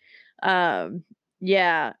 but, um,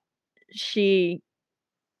 yeah, she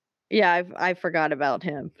yeah, I forgot about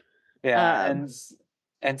him. Yeah, Um,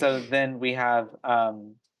 and so then we have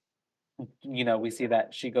we see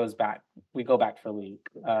that she goes back. We go back for Luke.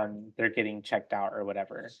 They're getting checked out or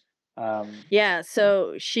whatever. Um, yeah,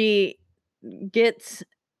 so gets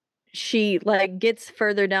gets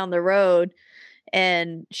further down the road,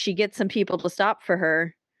 and she gets some people to stop for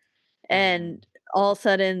her, mhm. and all of a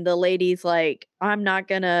sudden the lady's like, "I'm not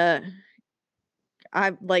gonna"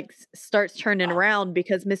 starts turning Oh, around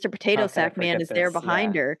because Mr. how Potato could I Sack Man forget is there this?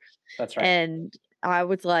 behind Yeah, her, that's right. and I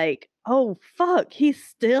was like, "Oh, fuck, he's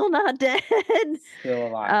still not dead." Still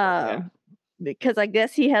alive. Yeah, Um, because I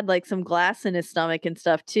guess he had, like, some glass in his stomach and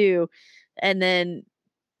stuff too, and then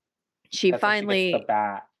she that's when she gets the finally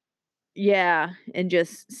bat. yeah, and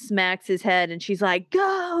just smacks his head, and she's like,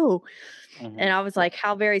 "Go!" And Hmm. I was like,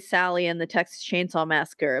 how very Sally and the Texas Chainsaw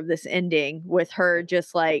Massacre of this ending with her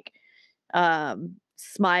just, like,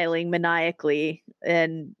 smiling maniacally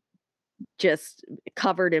and just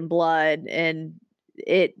covered in blood and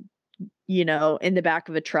it in the back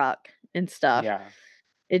of a truck and stuff. Yeah.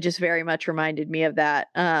 It just very much reminded me of that.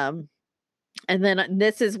 And then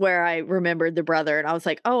this is where I remembered the brother and I was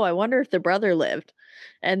like, "Oh, I wonder if the brother lived."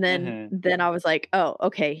 And then Hmm. then I was like, "Oh,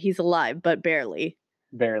 okay, he's alive, but barely."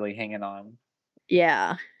 Barely hanging on.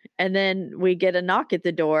 Yeah. And then we get a knock at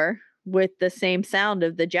the door with the same sound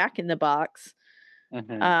of the Jack in the Box.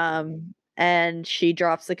 Hmm. And she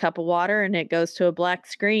drops the cup of water and it goes to a black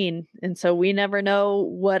screen. And so we never know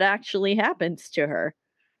what actually happens to her.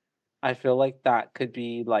 I feel like that could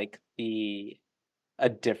be like the a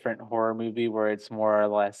different horror movie where it's more or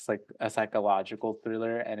less like a psychological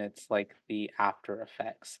thriller and it's like the after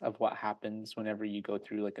effects of what happens whenever you go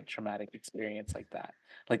through like a traumatic experience like that.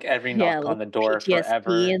 Like every Yeah, knock like on the door PTSD forever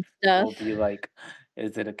and stuff. will be like,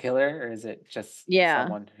 is it a killer or is it just Yeah.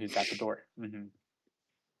 someone who's at the door? Hmm.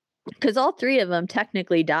 Because all three of them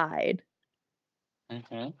technically died.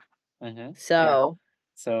 Hmm. Hmm. Yeah. So,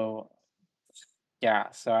 So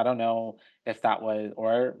yeah, so I don't know if that was,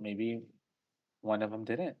 or maybe one of them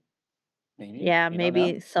didn't. Maybe yeah, you don't know.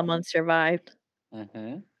 maybe someone survived Hmm.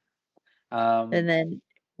 and Um, then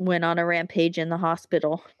went on a rampage in the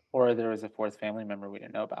hospital. or there was a fourth family member we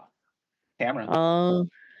didn't know about. Tamara. Oh,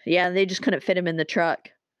 yeah, they just couldn't fit him in the truck.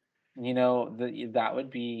 That would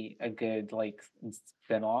be a good like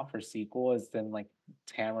spin-off or sequel is then like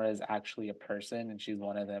Tamara is actually a person and she's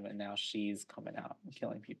one of them and now she's coming out and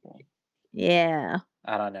killing people. Yeah.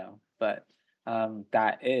 I don't know. But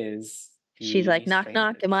that is She's the like, "Knock,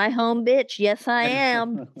 knock, am I strangers. home, bitch? Yes, I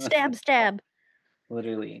am. Stab, stab."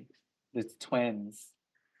 Literally. It's twins,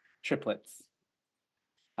 triplets.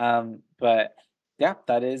 But yeah,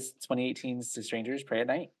 that is 2018's The Strangers Pray at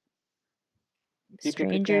Night. Pew, pew,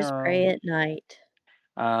 pew, Strangers pray pew. at night.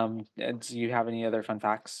 Do you have any other fun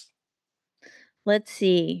facts? Let's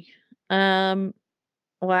see. Um,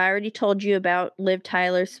 well, I already told you about Liv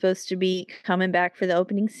Tyler supposed to be coming back for the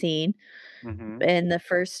opening scene Mm-hmm. in the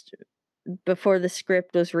first before the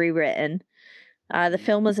script was rewritten. The Mm-hmm.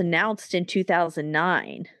 film was announced in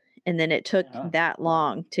 2009, and then it took Yeah. that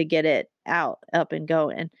long to get it out, up and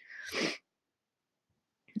going.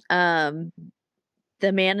 Um,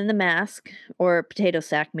 the man in the mask, or Potato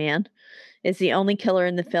Sack Man, is the only killer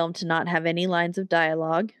in the film to not have any lines of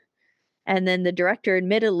dialogue. And then the director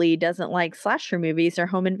admittedly doesn't like slasher movies or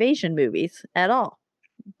home invasion movies at all,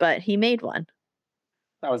 but he made one.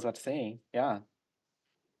 I was about to say, yeah,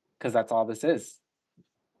 because that's all this is.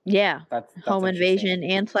 Yeah, That's home interesting. invasion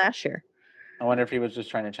and slasher. I wonder if he was just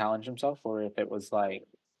trying to challenge himself or if it was like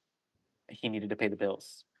he needed to pay the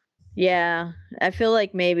bills. Yeah, I feel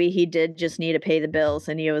like maybe he did just need to pay the bills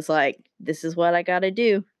and he was like, this is what I got to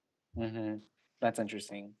do. Mm-hmm. That's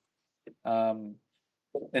interesting. Um,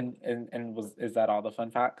 and was is that all the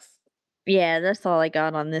fun facts? Yeah, that's all I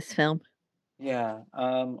got on this film. Yeah.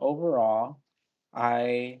 Overall,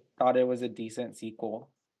 I thought it was a decent sequel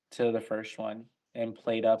to the first one and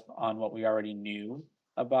played up on what we already knew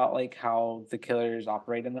about like how the killers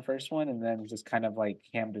operate in the first one, and then just kind of like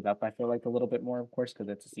hammed it up. I feel like a little bit more, of course, because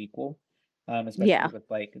it's a sequel. Especially Yeah. with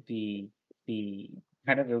like the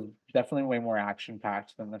kind of it was definitely way more action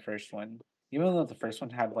packed than the first one. Even though the first one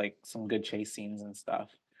had like some good chase scenes and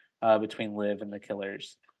stuff between Liv and the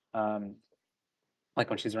killers. Um, like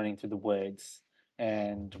when she's running through the woods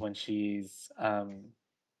and when she's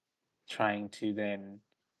trying to then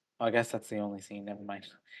I guess that's the only scene, never mind.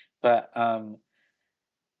 But,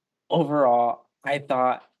 overall, I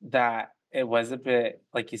thought that it was a bit,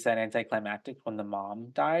 like you said, anticlimactic when the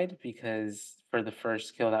mom died because for the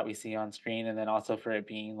first kill that we see on screen, and then also for it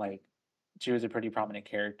being like she was a pretty prominent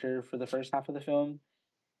character for the first half of the film,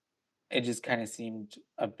 it just kind of seemed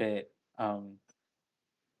a bit,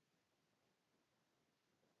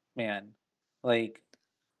 man, like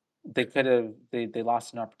they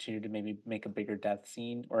lost an opportunity to maybe make a bigger death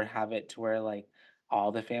scene or have it to where like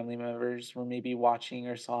all the family members were maybe watching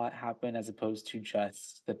or saw it happen as opposed to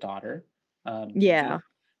just the daughter, Yeah.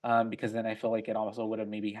 Kinsey. Because then I feel like it also would have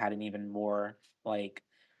maybe had an even more like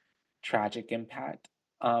tragic impact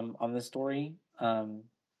on the story.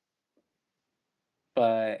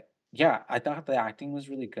 But yeah, I thought the acting was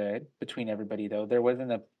really good between everybody though. There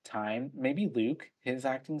wasn't a time, maybe Luke, his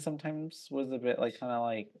acting sometimes was a bit like kind of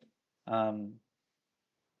like um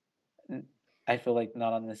N I feel like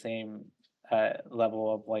not on the same,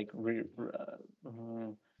 level of, like,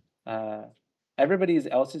 uh, everybody's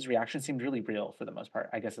else's reaction seemed really real for the most part,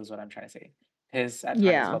 I guess is what I'm trying to say. His at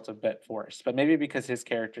times Yeah. felt a bit forced, but maybe because his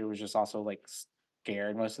character was just also, like,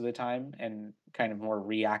 scared most of the time and kind of more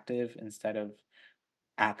reactive instead of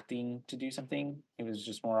acting to do something. He was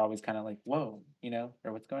just more always kinda like, "Whoa,"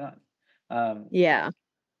 or "What's going on?" Um, Yeah.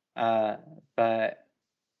 uh, but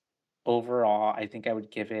overall, I think I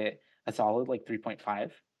would give it a solid, like,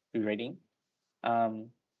 3.5 rating.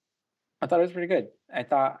 Um, I thought it was pretty good.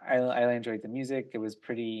 I enjoyed the music. It was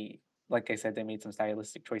pretty, like I said, they made some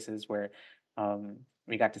stylistic choices where,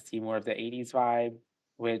 we got to see more of the '80s vibe,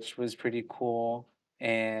 which was pretty cool,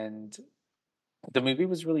 and the movie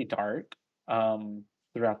was really dark,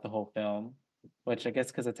 throughout the whole film, which I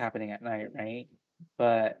guess because it's happening at night, right?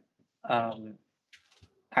 But, um,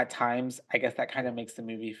 at times, I guess that kinda makes the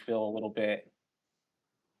movie feel a little bit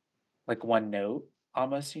like one note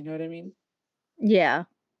almost, you know what I mean? Yeah.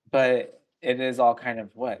 But it is all kind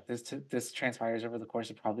of what? This transpires over the course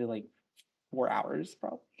of probably, like, 4 hours,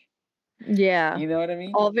 probably. Yeah. You know what I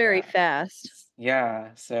mean? All very Yeah. fast.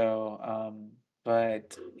 Yeah, so,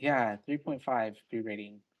 but yeah, 3.5 B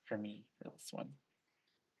rating for me for this one.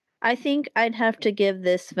 I think I'd have to give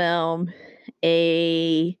this film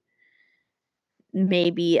a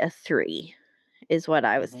maybe a 3 is what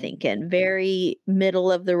I was Mhm, thinking. Very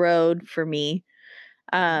middle of the road for me.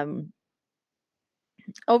 mhm, Um,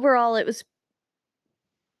 Overall, it was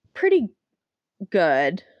pretty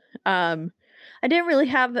good. Um, I didn't really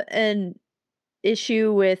have an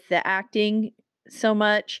issue with the acting so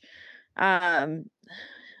much. Um,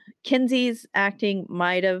 Kinsey's acting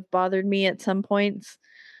might have bothered me at some points,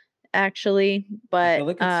 actually, I feel but,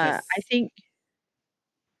 like it's I just think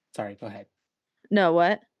sorry, go ahead. no,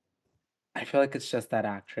 what? I feel like it's just that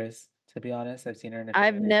actress, to be honest. I've seen her in a few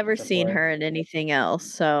I've other never things seen before. her in anything else,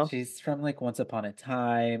 so She's from, like, Once Upon a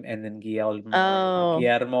Time, and then oh,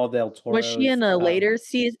 Guillermo del was she Toro's, in a later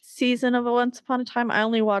season of Once Upon a Time? I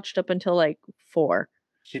only watched up until, like, 4.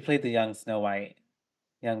 she played the young Snow White,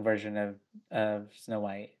 young version of Snow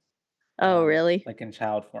White, Oh, really? like, in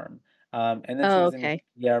child form. And then she Oh, was in okay.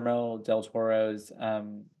 Guillermo del Toro's,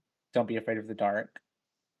 Don't Be Afraid of the Dark,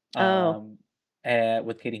 Oh, um,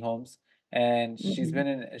 with Katie Holmes, and mhm.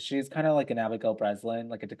 she's kinda like an Abigail Breslin,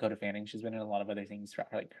 like a Dakota Fanning. She's been in a lot of other things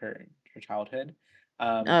throughout, like, her childhood,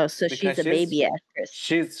 Oh, so she's because a baby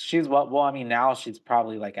actress. she's well, I mean, now she's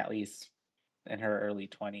probably, like, at least in her early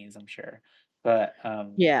 20s, I'm sure, but,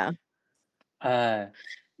 Yeah. uh,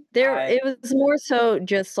 There I it was more so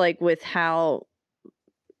just, like, with how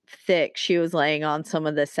thick she was laying on some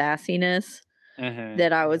of the sassiness mhm,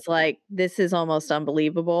 that I was like, "This is almost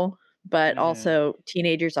unbelievable," but mhm, also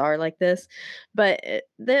teenagers are like this. But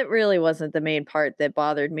that really wasn't the main part that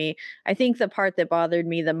bothered me. I think the part that bothered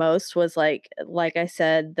me the most was, like I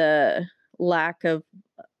said, the lack of,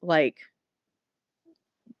 like,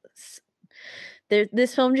 s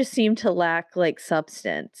this film just seemed to lack, like,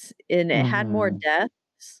 substance, and it had more mhm,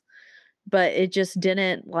 deaths, but it just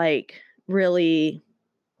didn't, like, really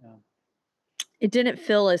yeah, it didn't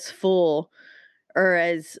feel as full or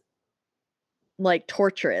as, like,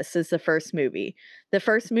 torturous as the first movie. The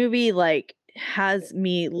first movie, like, has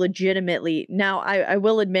me legitimately now I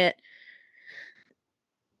will admit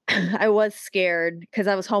I was scared because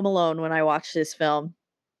I was home alone when I watched this film.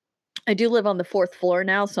 I do live on the 4th floor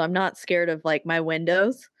now, so I'm not scared of, like, my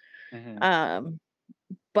windows, mhm. um,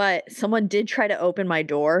 but someone did try to open my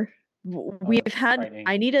door. W Oh, we've that's had frightening.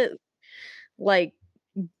 I need to, like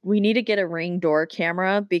we need to get a Ring door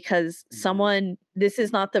camera because Mhm. this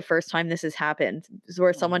is not the first time this has happened,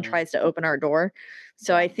 where someone Mhm. tries to open our door.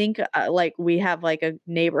 So I Yeah. think, like, we have, like, a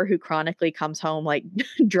neighbor who chronically comes home, like,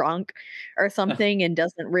 drunk or something and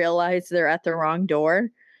doesn't realize they're at the wrong door,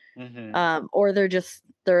 Mhm. or they're just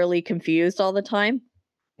thoroughly confused all the time.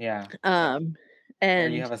 Yeah. Um, Or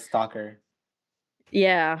you and have a stalker.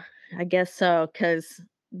 yeah, I guess so, because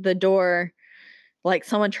the door, like,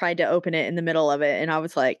 someone tried to open it in the middle of it, and I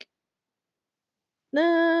was like,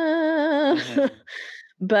 "No." Mhm.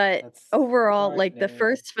 But That's overall, like, the frightening.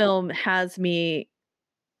 first film has me,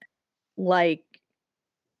 like,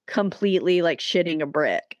 completely, like, shitting a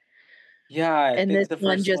brick, Yeah, I and think this the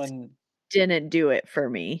one first just one. didn't do it for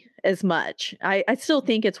me as much. I still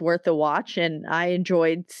think it's worth a watch, and I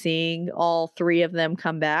enjoyed seeing all 3 of them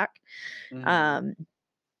come back, Mhm. um,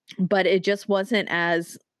 but it just wasn't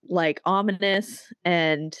as, like, ominous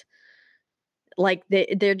and, like,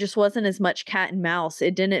 there just wasn't as much cat and mouse.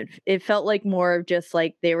 It felt like more of just,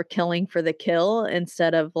 like, they were killing for the kill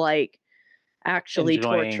instead of, like, actually Enjoying.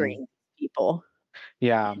 torturing people.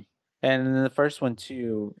 Yeah. And in the first one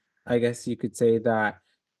too, I guess you could say that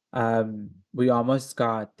we almost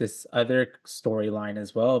got this other storyline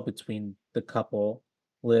as well between the couple,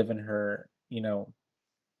 Liv and her,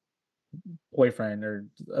 boyfriend or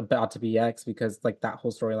about to be ex, because like that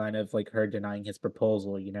whole storyline of like her denying his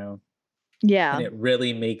proposal. And Yeah, it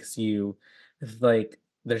really makes you like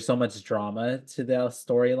there's so much drama to the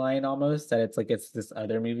storyline almost that it's like it's this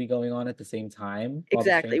other movie going on at the same time while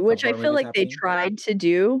exactly, the which I horror feel movie's like they happening. tried to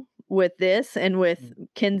do with this and with Mm.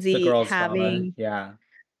 The Kinsey girls' drama. having. Yeah.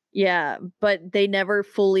 Yeah, but they never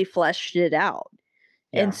fully fleshed it out.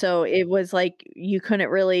 And Yeah. so it was like you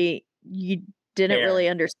didn't really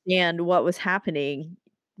Hair. understand what was happening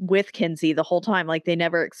with Kinsey the whole time, like, they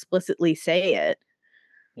never explicitly say it.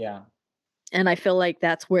 Yeah. And I feel like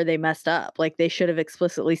that's where they messed up, like, they should have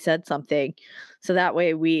explicitly said something, so that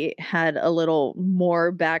way we had a little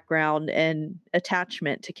more background and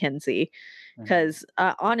attachment to Kinsey. Mhm. 'Cause,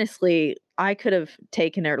 honestly, I could have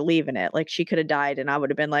taken her leaving it, like, she coulda died, and I would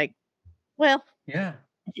have been like, "Well." Yeah.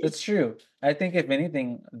 That's true. I think if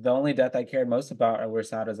anything, the only death I cared most about or were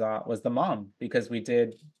sad as was the mom, because we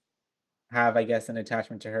did have, I guess, an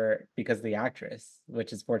attachment to her because of the actress,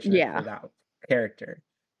 which is fortunate for Yeah. that character.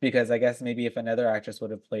 Because I guess maybe if another actress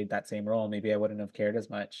would have played that same role, maybe I wouldn't have cared as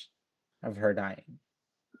much of her dying.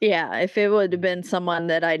 Yeah, if it would have Mhm. been someone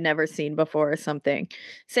that I'd never seen before or something.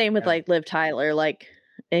 Same with, Yeah. like, Liv Tyler, like,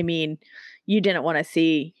 I mean, you didn't wanna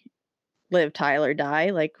see Liv Tyler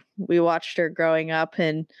die, like, we watched her growing up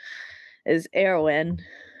and as Eowyn,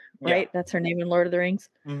 Yeah. right? That's her name in Lord of the Rings?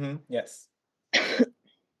 Yes.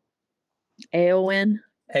 Eowyn,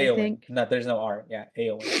 I Aowen. think? No, there's no R. Yeah,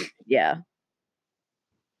 Aowen. Yeah,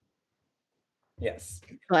 Yes.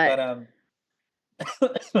 but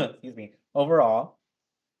But excuse me. Overall,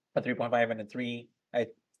 a 3.5 and a 3. I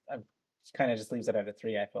kind of just leaves it at a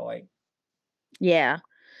 3, I feel like. yeah,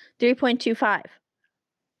 3.25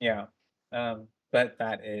 Yeah. But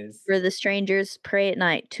that is for The Strangers Pray at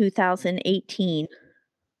Night, 2018.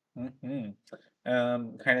 mhm.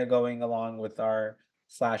 Kind of going along with our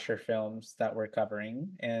slasher films that we're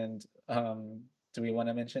covering. And do we want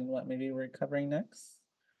to mention what maybe we're covering next?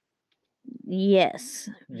 Yes.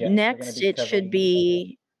 Yes, we're going to Next, be it should covering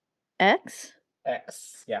be X?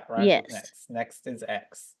 X. Yeah, Rise is Yes. next. Next is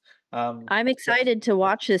X. Um, I'm so, excited to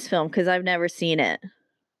watch this film because 'cause I've never seen it,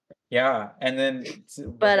 yeah, and then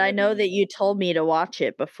we're but going I to know that be. you told me to watch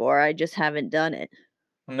it before, I just haven't done it.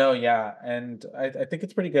 No, yeah, and I think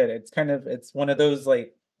it's pretty good. It's one of those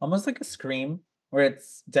like almost like a Scream where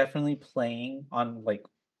it's definitely playing on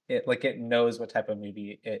it knows what type of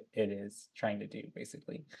movie it is trying to do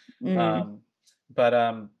basically. Mm, Um but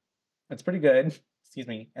it's pretty good. Excuse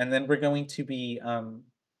me. And then we're going to be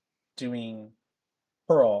doing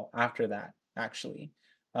Pearl after that actually.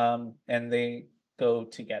 And they go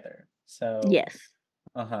together. So, yes.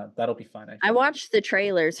 that'll be fun, I I feel like. watched the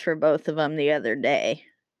trailers for both of them the other day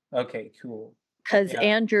Okay, cool. because Yeah.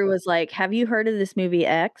 Andrew was like, "Have you heard of this movie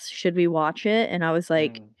X? Should we watch it?" And I was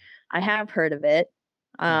like, Mm, "I have heard of it."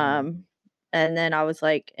 mhm. Um, and then I was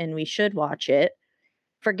like, "And we should watch it,"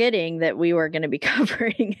 forgetting that we were gonna be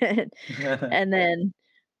covering it. And then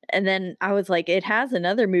And then I was like, "It has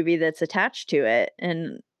another movie that's attached to it."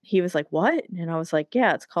 And he was like, "What?" And I was like,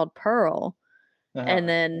 "Yeah, it's called Pearl." And Uh-huh.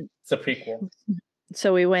 then It's a prequel.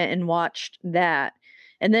 so we went and watched that.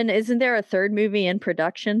 And then isn't there a 3rd movie in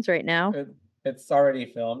productions right now? It's already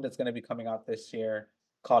filmed. It's gonna be coming out this year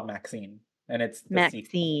called Maxine, and it's the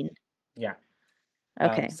sequel. Maxine. Yeah.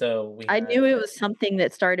 Okay. So we I knew had it was something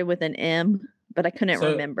that started with an M, but I couldn't so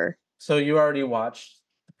remember. so you already watched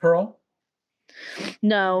Pearl?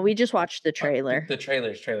 No, we just watched the trailer. The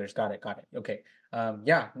trailers. Got it. Okay.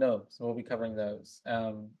 Yeah, no. So we'll be covering those.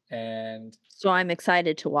 And so I'm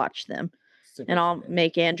excited to watch them. And I'll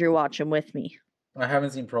make Andrew watch them with me. I haven't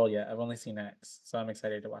seen Pearl yet. I've only seen X, so I'm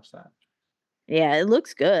excited to watch that. Yeah, it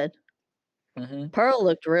looks good. Pearl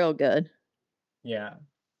looked real good. Yeah.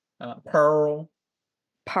 Pearl.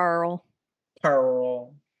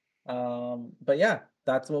 But yeah,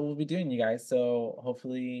 that's what we'll be doing, you guys. So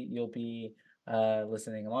hopefully you'll be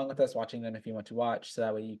listening along with us, watching them if you want to watch, so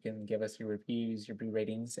that way you can give us your reviews, your boo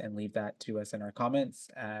ratings, and leave that to us in our comments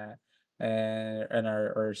or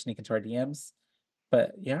sneak into our DMs.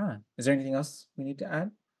 But yeah, is there anything else we need to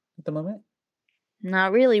add at the moment?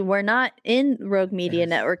 Not really. We're not in Rogue Media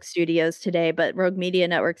Network Studios today, but Rogue Media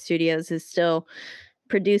Network Studios is still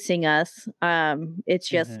producing us. It's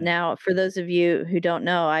just now, for those of you who don't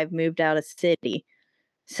know, I've moved out of city,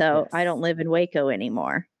 so I don't live in Waco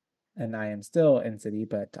anymore. And I am still in city,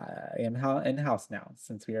 but I am in house now,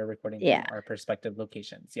 since we are recording from our respective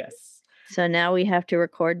locations. Yes. So now we have to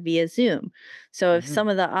record via Zoom. So if some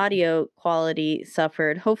of the audio quality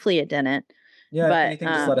suffered, hopefully it didn't. Yeah, but, if anything,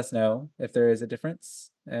 just let us know if there is a difference,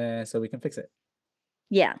 so we can fix it.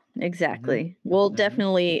 Yeah, exactly. We'll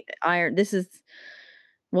definitely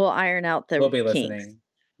we'll iron out the We'll be kinks. listening.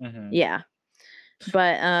 Yeah.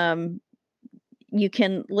 But you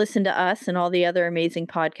can listen to us and all the other amazing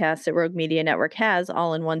podcasts that Rogue Media Network has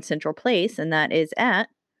all in one central place, and that is at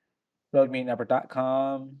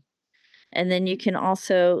roguemedianetwork.com. And then you can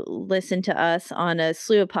also listen to us on a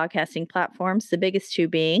slew of podcasting platforms, the biggest two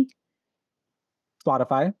being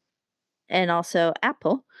Spotify and also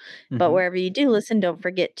Apple. But wherever you do listen, don't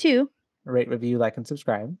forget to rate, review, like, and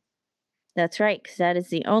subscribe. That's right, because that is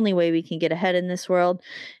the only way we can get ahead in this world.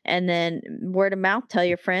 And then word of mouth, tell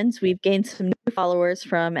your friends. We've gained some new followers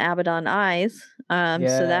from Abaddon Eyes, so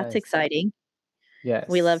that's exciting. Yes.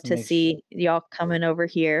 We love to see y'all coming over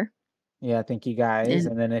here. Yeah, thank you guys.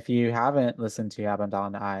 And then if you haven't listened to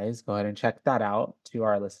Abaddon Eyes, go ahead and check that out to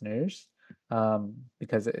our listeners,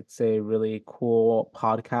 because it's a really cool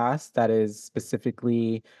podcast that is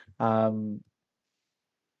specifically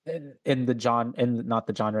in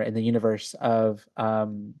the universe of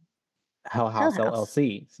Hell House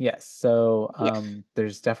LLC. Yes. So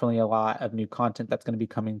there's definitely a lot of new content that's going to be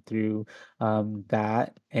coming through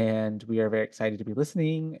that, and we are very excited to be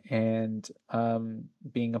listening and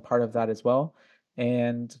being a part of that as well.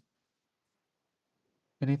 And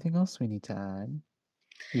anything else we need to add?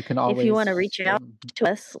 You can always, if you want to reach out to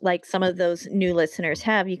us like some of those new listeners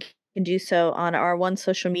have, you can do so on our one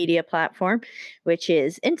social media platform, which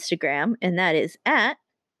is Instagram, and that is at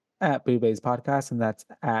Boobays Podcast, and that's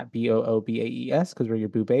at BOOBAES, because we're your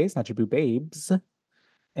boobays, not your boobabes.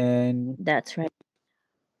 And that's right.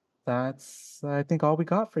 That's, I think, all we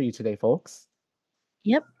got for you today, folks.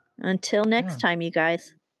 Yep. Until next time, you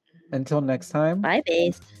guys. Until next time. Bye,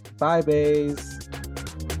 bays. Bye, bays.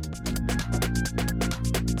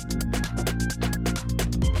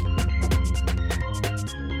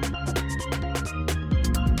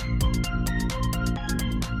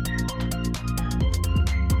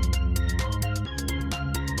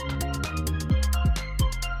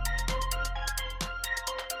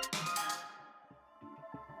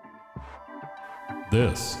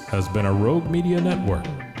 This has been a Rogue Media Network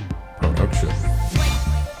production.